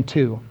ministering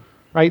to,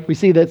 right? We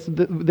see this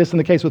in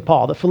the case with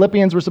Paul. The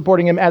Philippians were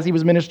supporting him as he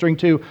was ministering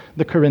to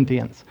the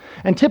Corinthians.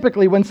 And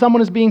typically, when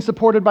someone is being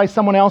supported by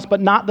someone else, but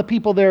not the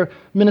people they're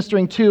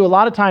ministering to, a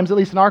lot of times, at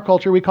least in our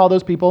culture, we call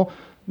those people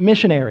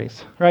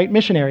missionaries, right?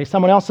 Missionaries.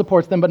 Someone else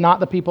supports them, but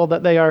not the people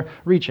that they are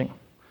reaching.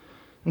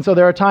 And so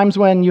there are times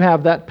when you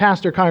have that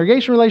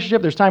pastor-congregation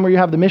relationship. There's time where you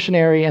have the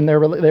missionary and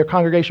their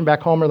congregation back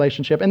home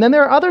relationship. And then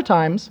there are other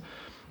times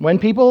when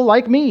people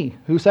like me,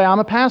 who say, I'm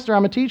a pastor,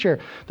 I'm a teacher,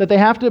 that they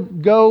have to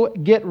go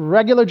get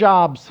regular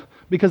jobs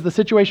because the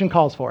situation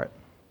calls for it.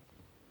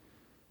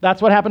 That's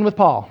what happened with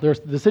Paul.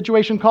 The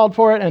situation called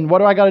for it, and what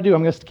do I got to do?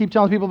 I'm going to keep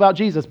telling people about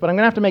Jesus, but I'm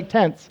going to have to make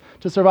tents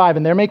to survive.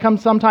 And there may come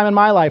some time in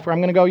my life where I'm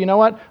going to go, you know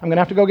what? I'm going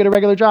to have to go get a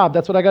regular job.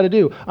 That's what I got to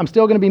do. I'm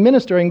still going to be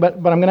ministering, but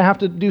I'm going to have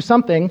to do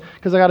something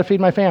because I got to feed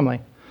my family.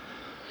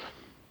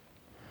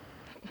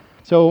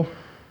 So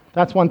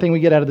that's one thing we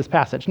get out of this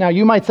passage. Now,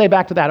 you might say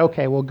back to that,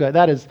 okay, well, good.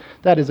 That is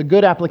a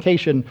good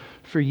application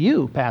for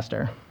you,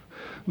 Pastor.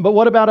 But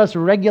what about us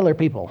regular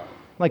people?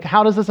 Like,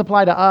 how does this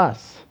apply to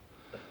us?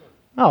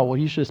 Oh, well,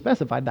 you should have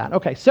specified that.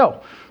 Okay,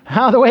 so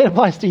how the way it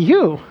applies to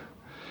you,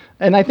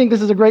 and I think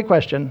this is a great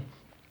question.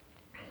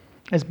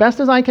 As best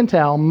as I can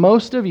tell,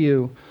 most of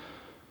you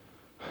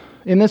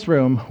in this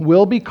room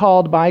will be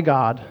called by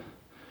God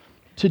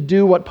to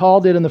do what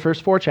Paul did in the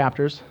first four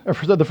chapters, or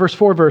the first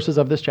four verses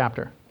of this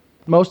chapter.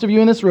 Most of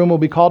you in this room will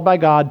be called by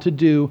God to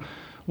do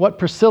what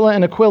Priscilla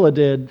and Aquila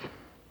did,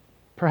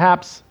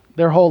 perhaps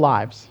their whole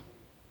lives,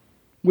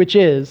 which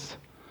is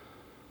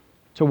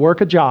to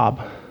work a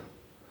job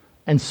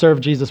and serve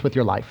Jesus with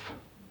your life.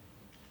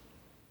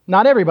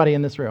 Not everybody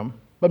in this room,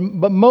 but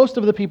most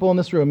of the people in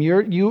this room,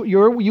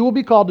 you will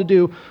be called to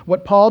do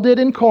what Paul did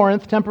in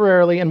Corinth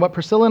temporarily and what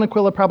Priscilla and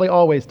Aquila probably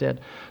always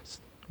did.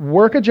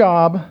 Work a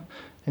job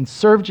and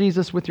serve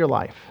Jesus with your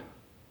life.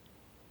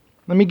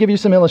 Let me give you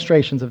some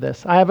illustrations of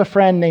this. I have a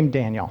friend named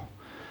Daniel.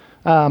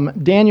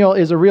 Daniel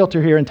is a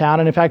realtor here in town,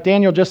 and in fact,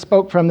 Daniel just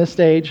spoke from this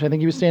stage. I think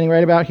he was standing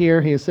right about here.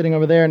 He is sitting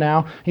over there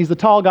now. He's the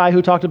tall guy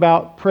who talked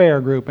about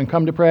prayer group and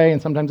come to pray, and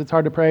sometimes it's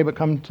hard to pray, but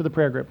come to the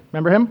prayer group.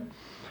 Remember him?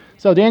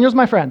 So Daniel's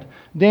my friend.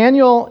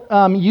 Daniel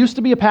used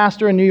to be a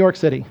pastor in New York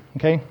City,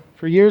 okay?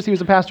 For years, he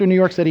was a pastor in New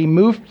York City,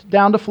 moved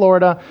down to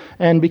Florida,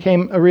 and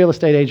became a real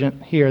estate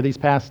agent here these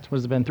past, what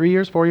has it been, 3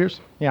 years, 4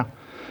 years? Yeah.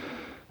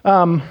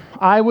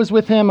 I was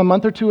with him a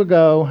month or two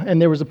ago, and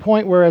there was a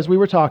point where as we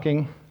were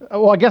talking,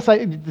 well, I guess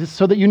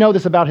so that you know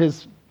this about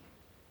his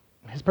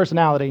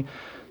personality.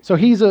 So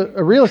he's a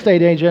real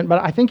estate agent,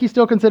 but I think he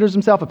still considers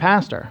himself a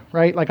pastor,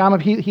 right? Like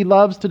he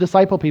loves to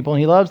disciple people, and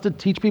he loves to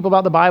teach people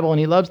about the Bible, and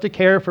he loves to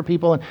care for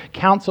people and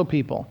counsel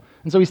people.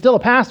 And so he's still a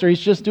pastor. He's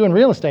just doing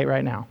real estate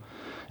right now.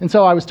 And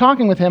so I was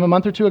talking with him a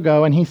month or two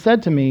ago, and he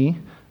said to me,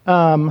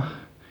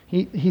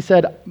 he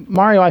said,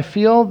 Mario, I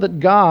feel that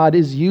God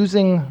is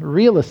using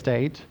real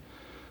estate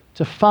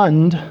to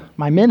fund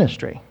my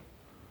ministry.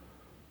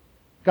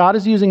 God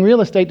is using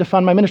real estate to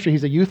fund my ministry.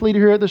 He's a youth leader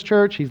here at this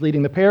church. He's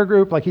leading the prayer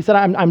group. Like he said,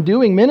 I'm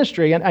doing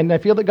ministry, and I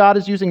feel that God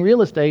is using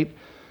real estate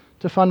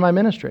to fund my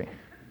ministry.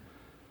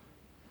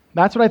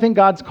 That's what I think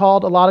God's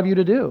called a lot of you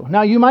to do.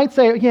 Now, you might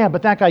say, yeah,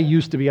 but that guy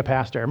used to be a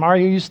pastor.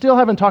 Mario, you still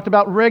haven't talked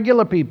about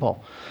regular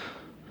people.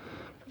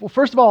 Well,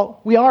 first of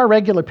all, we are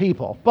regular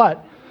people,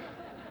 but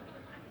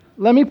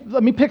let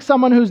me pick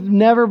someone who's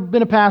never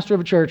been a pastor of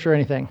a church or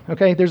anything,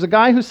 okay? There's a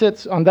guy who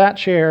sits on that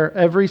chair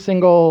every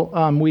single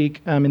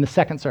week in the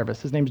second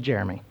service. His name's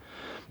Jeremy.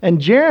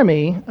 And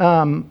Jeremy,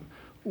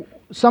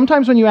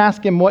 sometimes when you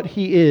ask him what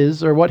he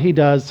is or what he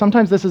does,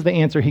 sometimes this is the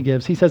answer he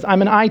gives. He says,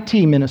 I'm an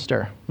IT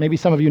minister. Maybe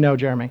some of you know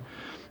Jeremy.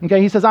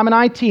 Okay, he says, I'm an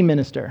IT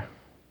minister.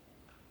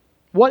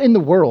 What in the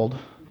world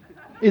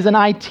is an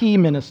IT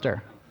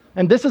minister?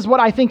 And this is what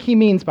I think he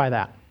means by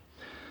that.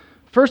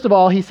 First of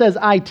all, he says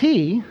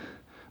IT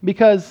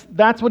because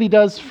that's what he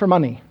does for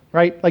money,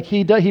 right? Like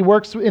he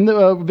works in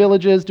the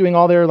villages doing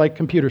all their like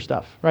computer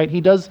stuff, right?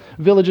 He does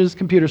villages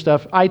computer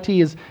stuff. IT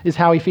is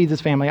how he feeds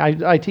his family.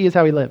 IT is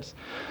how he lives.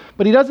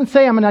 But he doesn't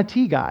say I'm an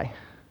IT guy.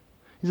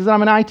 He says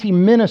I'm an IT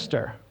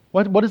minister.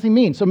 What does he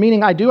mean? So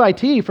meaning I do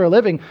IT for a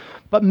living,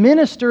 but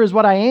minister is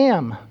what I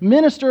am.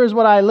 Minister is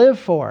what I live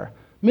for.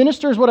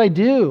 Minister is what I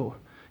do.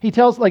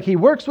 He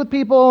works with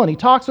people and he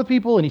talks with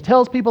people and he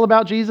tells people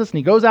about Jesus and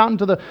he goes out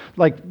into the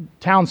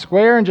town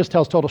square and just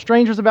tells total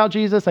strangers about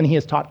Jesus, and he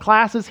has taught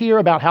classes here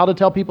about how to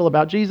tell people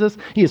about Jesus.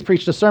 He has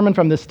preached a sermon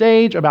from this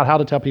stage about how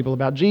to tell people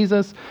about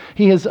Jesus.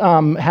 He has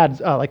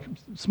had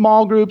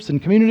small groups and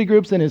community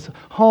groups in his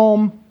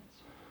home.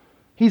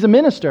 He's a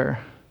minister,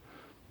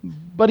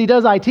 but he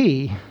does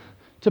IT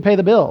to pay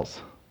the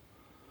bills.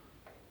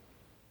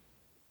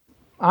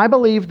 I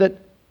believe that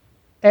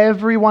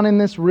everyone in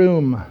this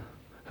room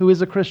who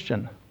is a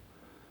Christian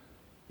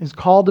is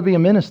called to be a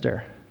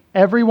minister.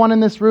 Everyone in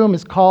this room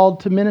is called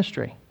to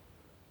ministry.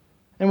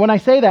 And when I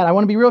say that, I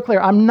want to be real clear.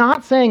 I'm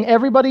not saying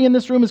everybody in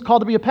this room is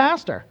called to be a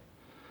pastor.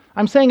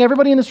 I'm saying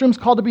everybody in this room is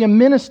called to be a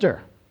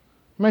minister.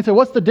 You might say,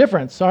 what's the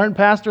difference? Aren't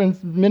pastor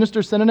and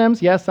minister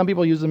synonyms? Yes, some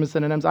people use them as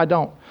synonyms. I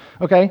don't.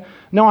 Okay?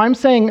 No, I'm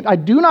saying I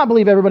do not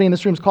believe everybody in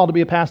this room is called to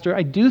be a pastor.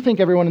 I do think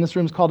everyone in this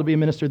room is called to be a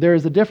minister. There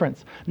is a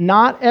difference.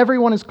 Not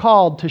everyone is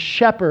called to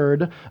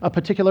shepherd a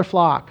particular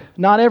flock.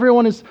 Not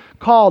everyone is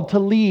called to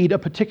lead a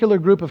particular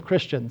group of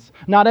Christians.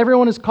 Not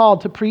everyone is called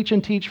to preach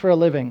and teach for a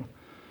living.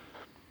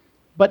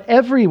 But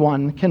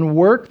everyone can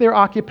work their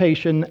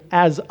occupation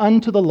as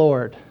unto the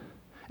Lord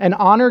and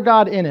honor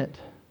God in it,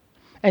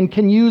 and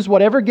can use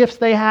whatever gifts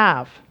they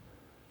have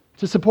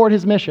to support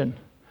his mission.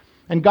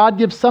 And God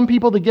gives some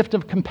people the gift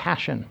of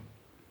compassion.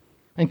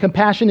 And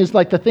compassion is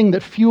like the thing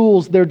that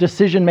fuels their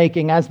decision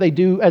making as they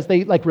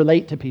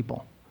relate to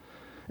people.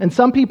 And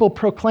some people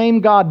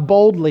proclaim God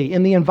boldly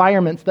in the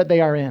environments that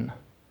they are in.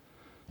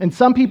 And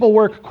some people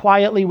work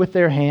quietly with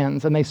their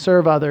hands and they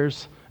serve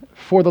others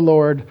for the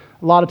Lord,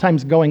 a lot of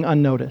times going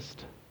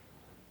unnoticed.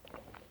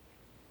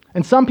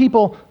 And some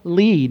people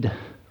lead,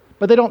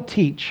 but they don't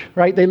teach,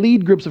 right? They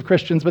lead groups of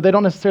Christians, but they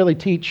don't necessarily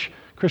teach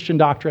Christian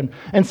doctrine.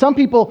 And some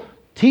people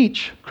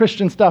teach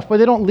Christian stuff, but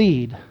they don't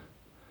lead.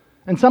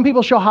 And some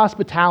people show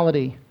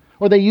hospitality,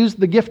 or they use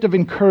the gift of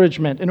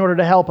encouragement in order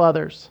to help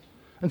others.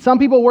 And some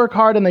people work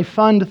hard and they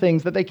fund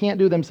things that they can't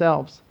do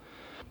themselves.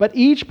 But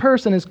each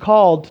person is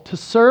called to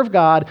serve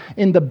God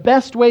in the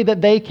best way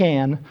that they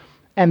can,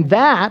 and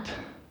that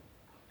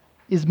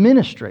is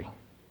ministry.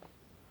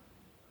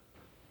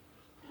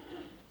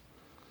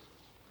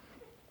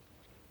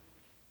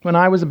 When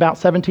I was about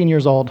 17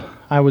 years old,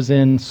 I was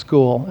in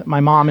school. My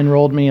mom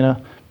enrolled me in a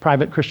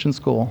private Christian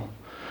school.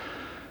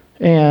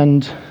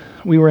 And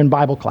we were in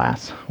Bible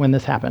class when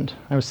this happened.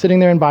 I was sitting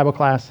there in Bible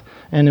class,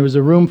 and there was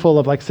a room full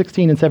of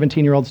 16 and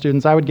 17-year-old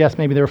students. I would guess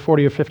maybe there were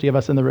 40 or 50 of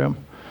us in the room.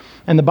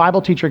 And the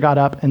Bible teacher got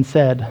up and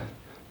said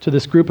to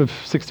this group of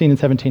 16 and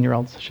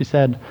 17-year-olds, she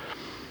said,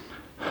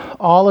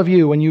 all of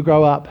you, when you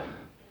grow up,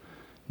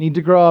 need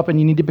to grow up and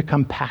you need to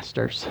become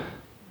pastors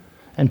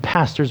and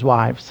pastors'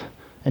 wives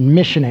and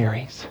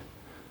missionaries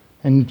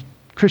and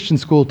Christian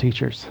school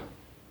teachers.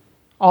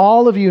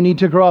 All of you need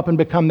to grow up and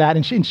become that.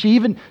 And she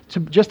even,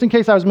 just in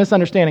case I was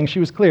misunderstanding, she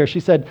was clear. She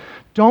said,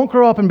 don't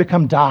grow up and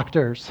become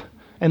doctors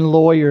and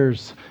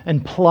lawyers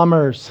and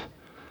plumbers.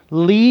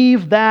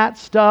 Leave that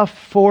stuff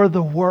for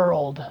the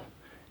world.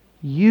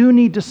 You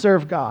need to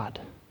serve God.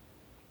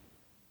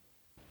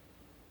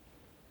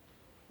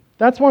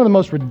 That's one of the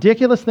most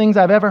ridiculous things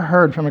I've ever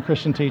heard from a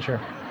Christian teacher.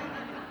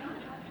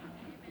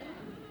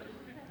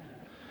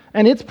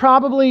 And it's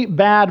probably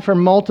bad for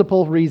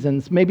multiple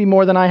reasons, maybe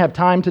more than I have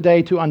time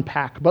today to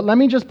unpack. But let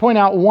me just point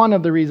out one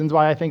of the reasons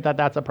why I think that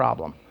that's a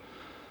problem.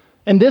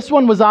 And this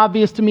one was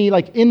obvious to me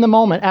in the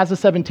moment as a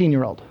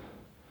 17-year-old.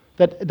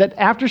 That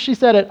after she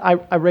said it,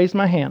 I raised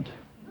my hand.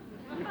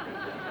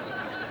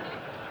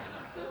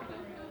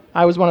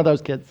 I was one of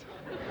those kids.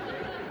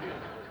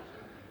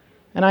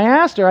 And I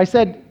asked her, I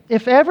said,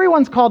 if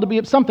everyone's called to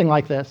be something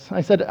like this,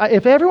 I said,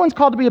 if everyone's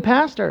called to be a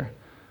pastor,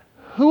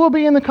 who will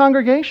be in the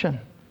congregation?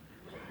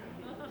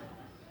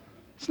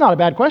 It's not a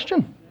bad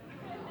question.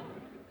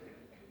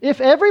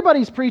 If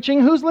everybody's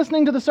preaching, who's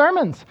listening to the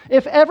sermons?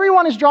 If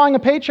everyone is drawing a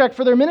paycheck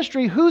for their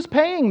ministry, who's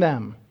paying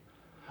them?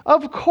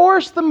 Of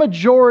course, the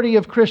majority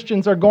of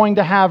Christians are going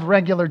to have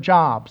regular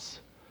jobs.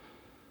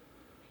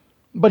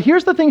 But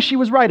here's the thing she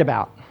was right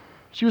about.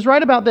 She was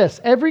right about this.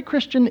 Every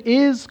Christian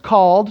is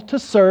called to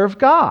serve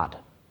God.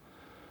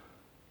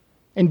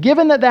 And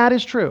given that that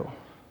is true,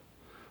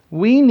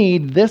 we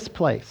need this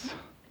place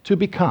to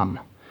become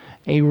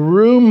a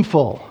room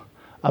full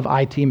of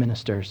IT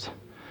ministers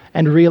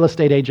and real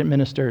estate agent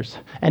ministers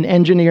and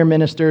engineer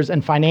ministers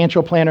and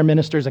financial planner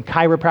ministers and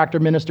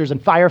chiropractor ministers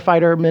and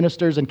firefighter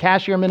ministers and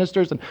cashier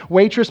ministers and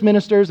waitress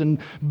ministers and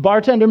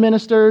bartender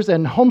ministers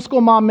and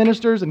homeschool mom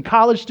ministers and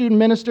college student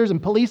ministers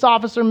and police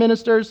officer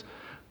ministers.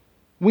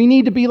 We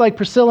need to be like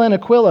Priscilla and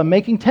Aquila,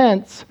 making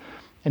tents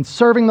and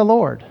serving the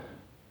Lord.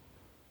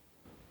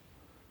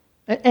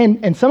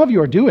 And some of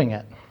you are doing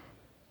it.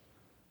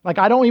 Like,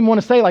 I don't even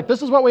want to say, like,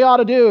 this is what we ought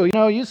to do. You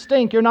know, you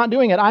stink, you're not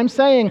doing it. I'm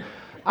saying,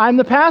 I'm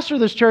the pastor of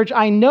this church.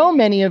 I know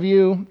many of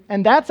you,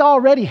 and that's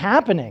already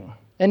happening.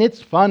 And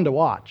it's fun to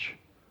watch.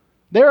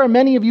 There are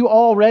many of you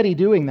already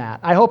doing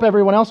that. I hope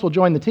everyone else will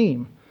join the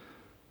team.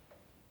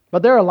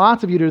 But there are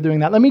lots of you that are doing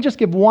that. Let me just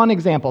give one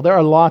example. There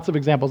are lots of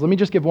examples. Let me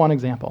just give one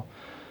example.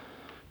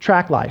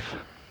 Track Life.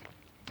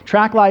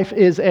 Track Life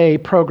is a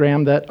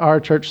program that our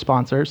church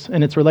sponsors,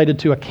 and it's related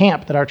to a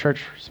camp that our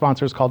church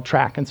sponsors called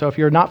Track. And so if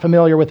you're not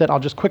familiar with it, I'll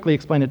just quickly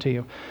explain it to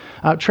you.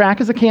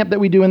 Track is a camp that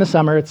we do in the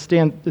summer. It's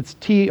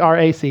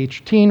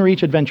TRAC, Teen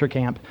Reach Adventure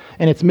Camp.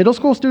 And it's middle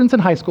school students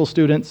and high school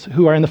students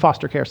who are in the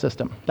foster care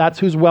system. That's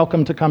who's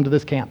welcome to come to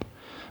this camp.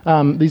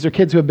 These are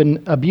kids who have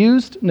been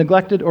abused,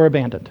 neglected, or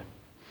abandoned.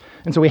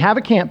 And so we have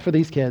a camp for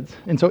these kids.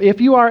 And so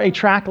if you are a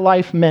Track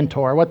Life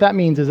mentor, what that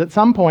means is at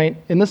some point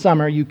in the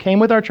summer, you came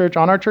with our church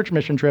on our church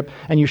mission trip,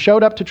 and you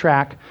showed up to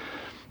Track,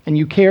 and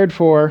you cared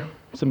for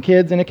some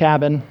kids in a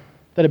cabin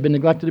that had been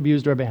neglected,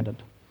 abused, or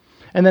abandoned.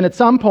 And then at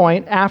some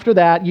point after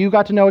that, you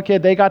got to know a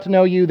kid, they got to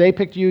know you, they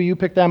picked you, you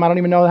picked them. I don't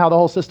even know how the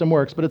whole system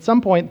works. But at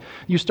some point,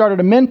 you started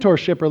a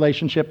mentorship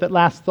relationship that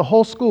lasts the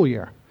whole school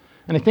year.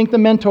 And I think the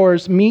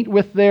mentors meet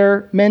with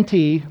their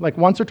mentee like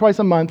once or twice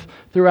a month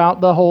throughout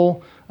the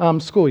whole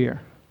school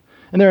year.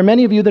 And there are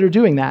many of you that are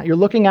doing that. You're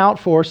looking out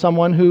for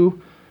someone who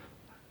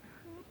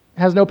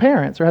has no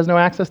parents or has no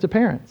access to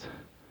parents.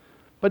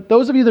 But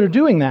those of you that are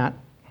doing that,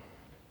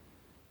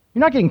 you're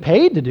not getting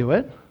paid to do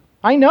it.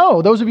 I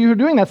know those of you who are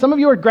doing that. Some of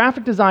you are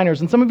graphic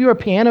designers, and some of you are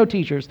piano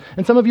teachers,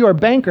 and some of you are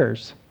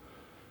bankers.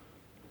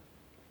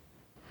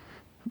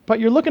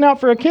 But you're looking out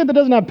for a kid that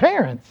doesn't have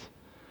parents.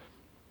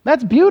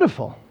 That's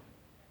beautiful.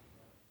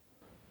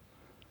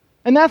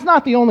 And that's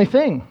not the only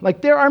thing.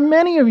 Like, there are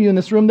many of you in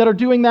this room that are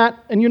doing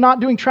that, and you're not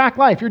doing Track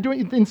Life. You're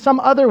doing it in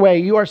some other way.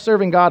 You are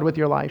serving God with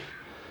your life.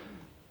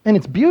 And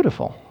it's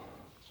beautiful.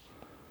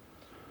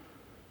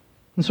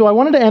 And so I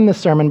wanted to end this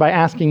sermon by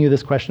asking you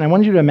this question. I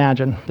wanted you to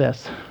imagine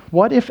this.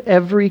 What if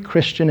every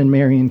Christian in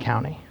Marion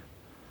County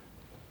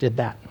did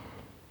that?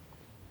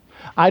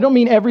 I don't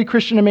mean every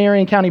Christian in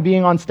Marion County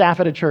being on staff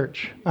at a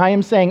church. I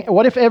am saying,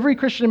 what if every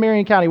Christian in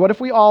Marion County, what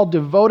if we all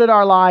devoted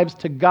our lives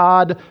to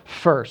God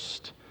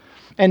first?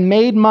 And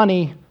made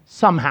money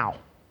somehow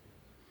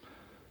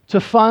to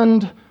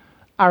fund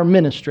our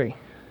ministry.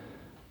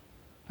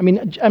 I mean,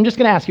 I'm just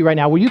going to ask you right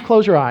now, will you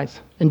close your eyes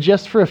and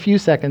just for a few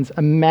seconds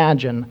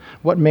imagine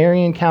what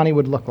Marion County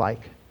would look like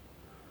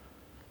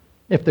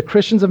if the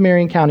Christians of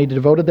Marion County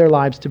devoted their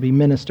lives to be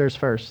ministers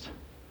first,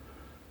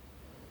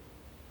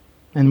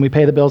 and we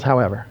pay the bills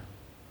however?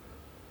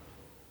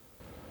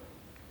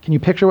 Can you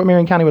picture what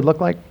Marion County would look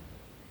like?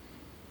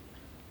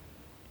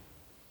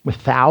 With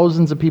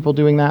thousands of people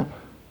doing that?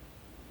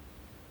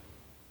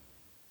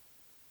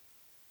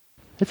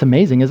 It's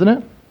amazing, isn't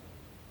it?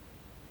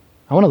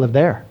 I want to live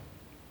there.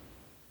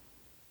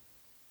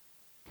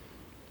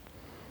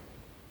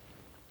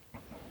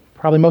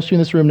 Probably most of you in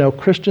this room know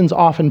Christians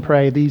often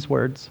pray these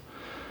words: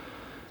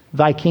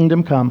 "Thy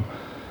kingdom come,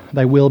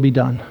 thy will be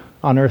done,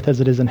 on earth as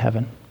it is in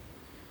heaven."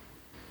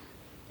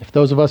 If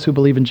those of us who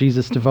believe in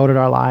Jesus devoted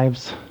our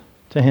lives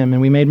to him,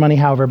 and we made money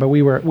however, but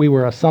we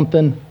were a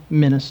something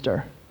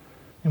minister,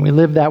 and we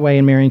lived that way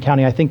in Marion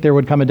County, I think there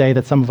would come a day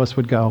that some of us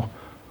would go,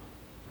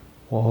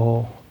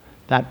 whoa,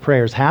 that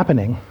prayer's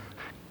happening.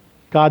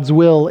 God's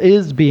will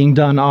is being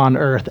done on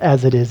earth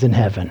as it is in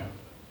heaven.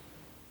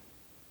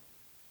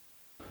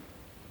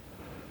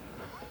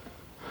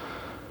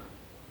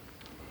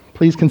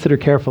 Please consider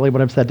carefully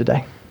what I've said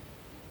today.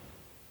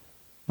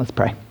 Let's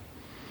pray.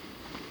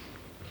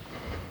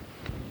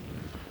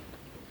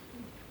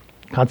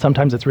 God,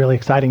 sometimes it's really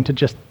exciting to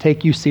just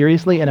take you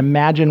seriously and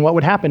imagine what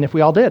would happen if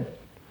we all did.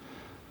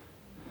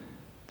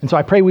 And so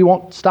I pray we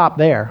won't stop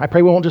there. I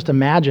pray we won't just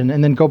imagine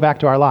and then go back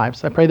to our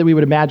lives. I pray that we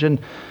would imagine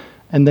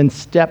and then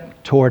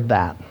step toward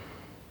that.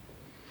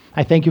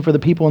 I thank you for the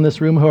people in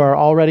this room who are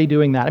already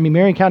doing that. I mean,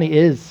 Marion County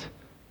is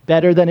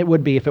better than it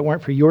would be if it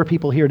weren't for your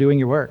people here doing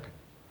your work.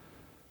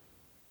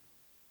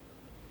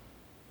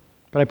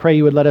 But I pray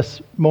you would let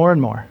us more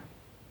and more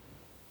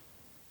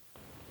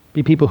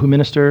be people who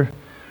minister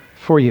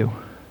for you.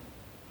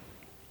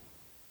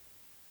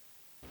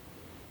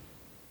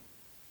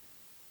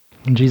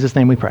 In Jesus'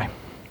 name we pray.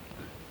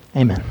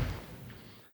 Amen.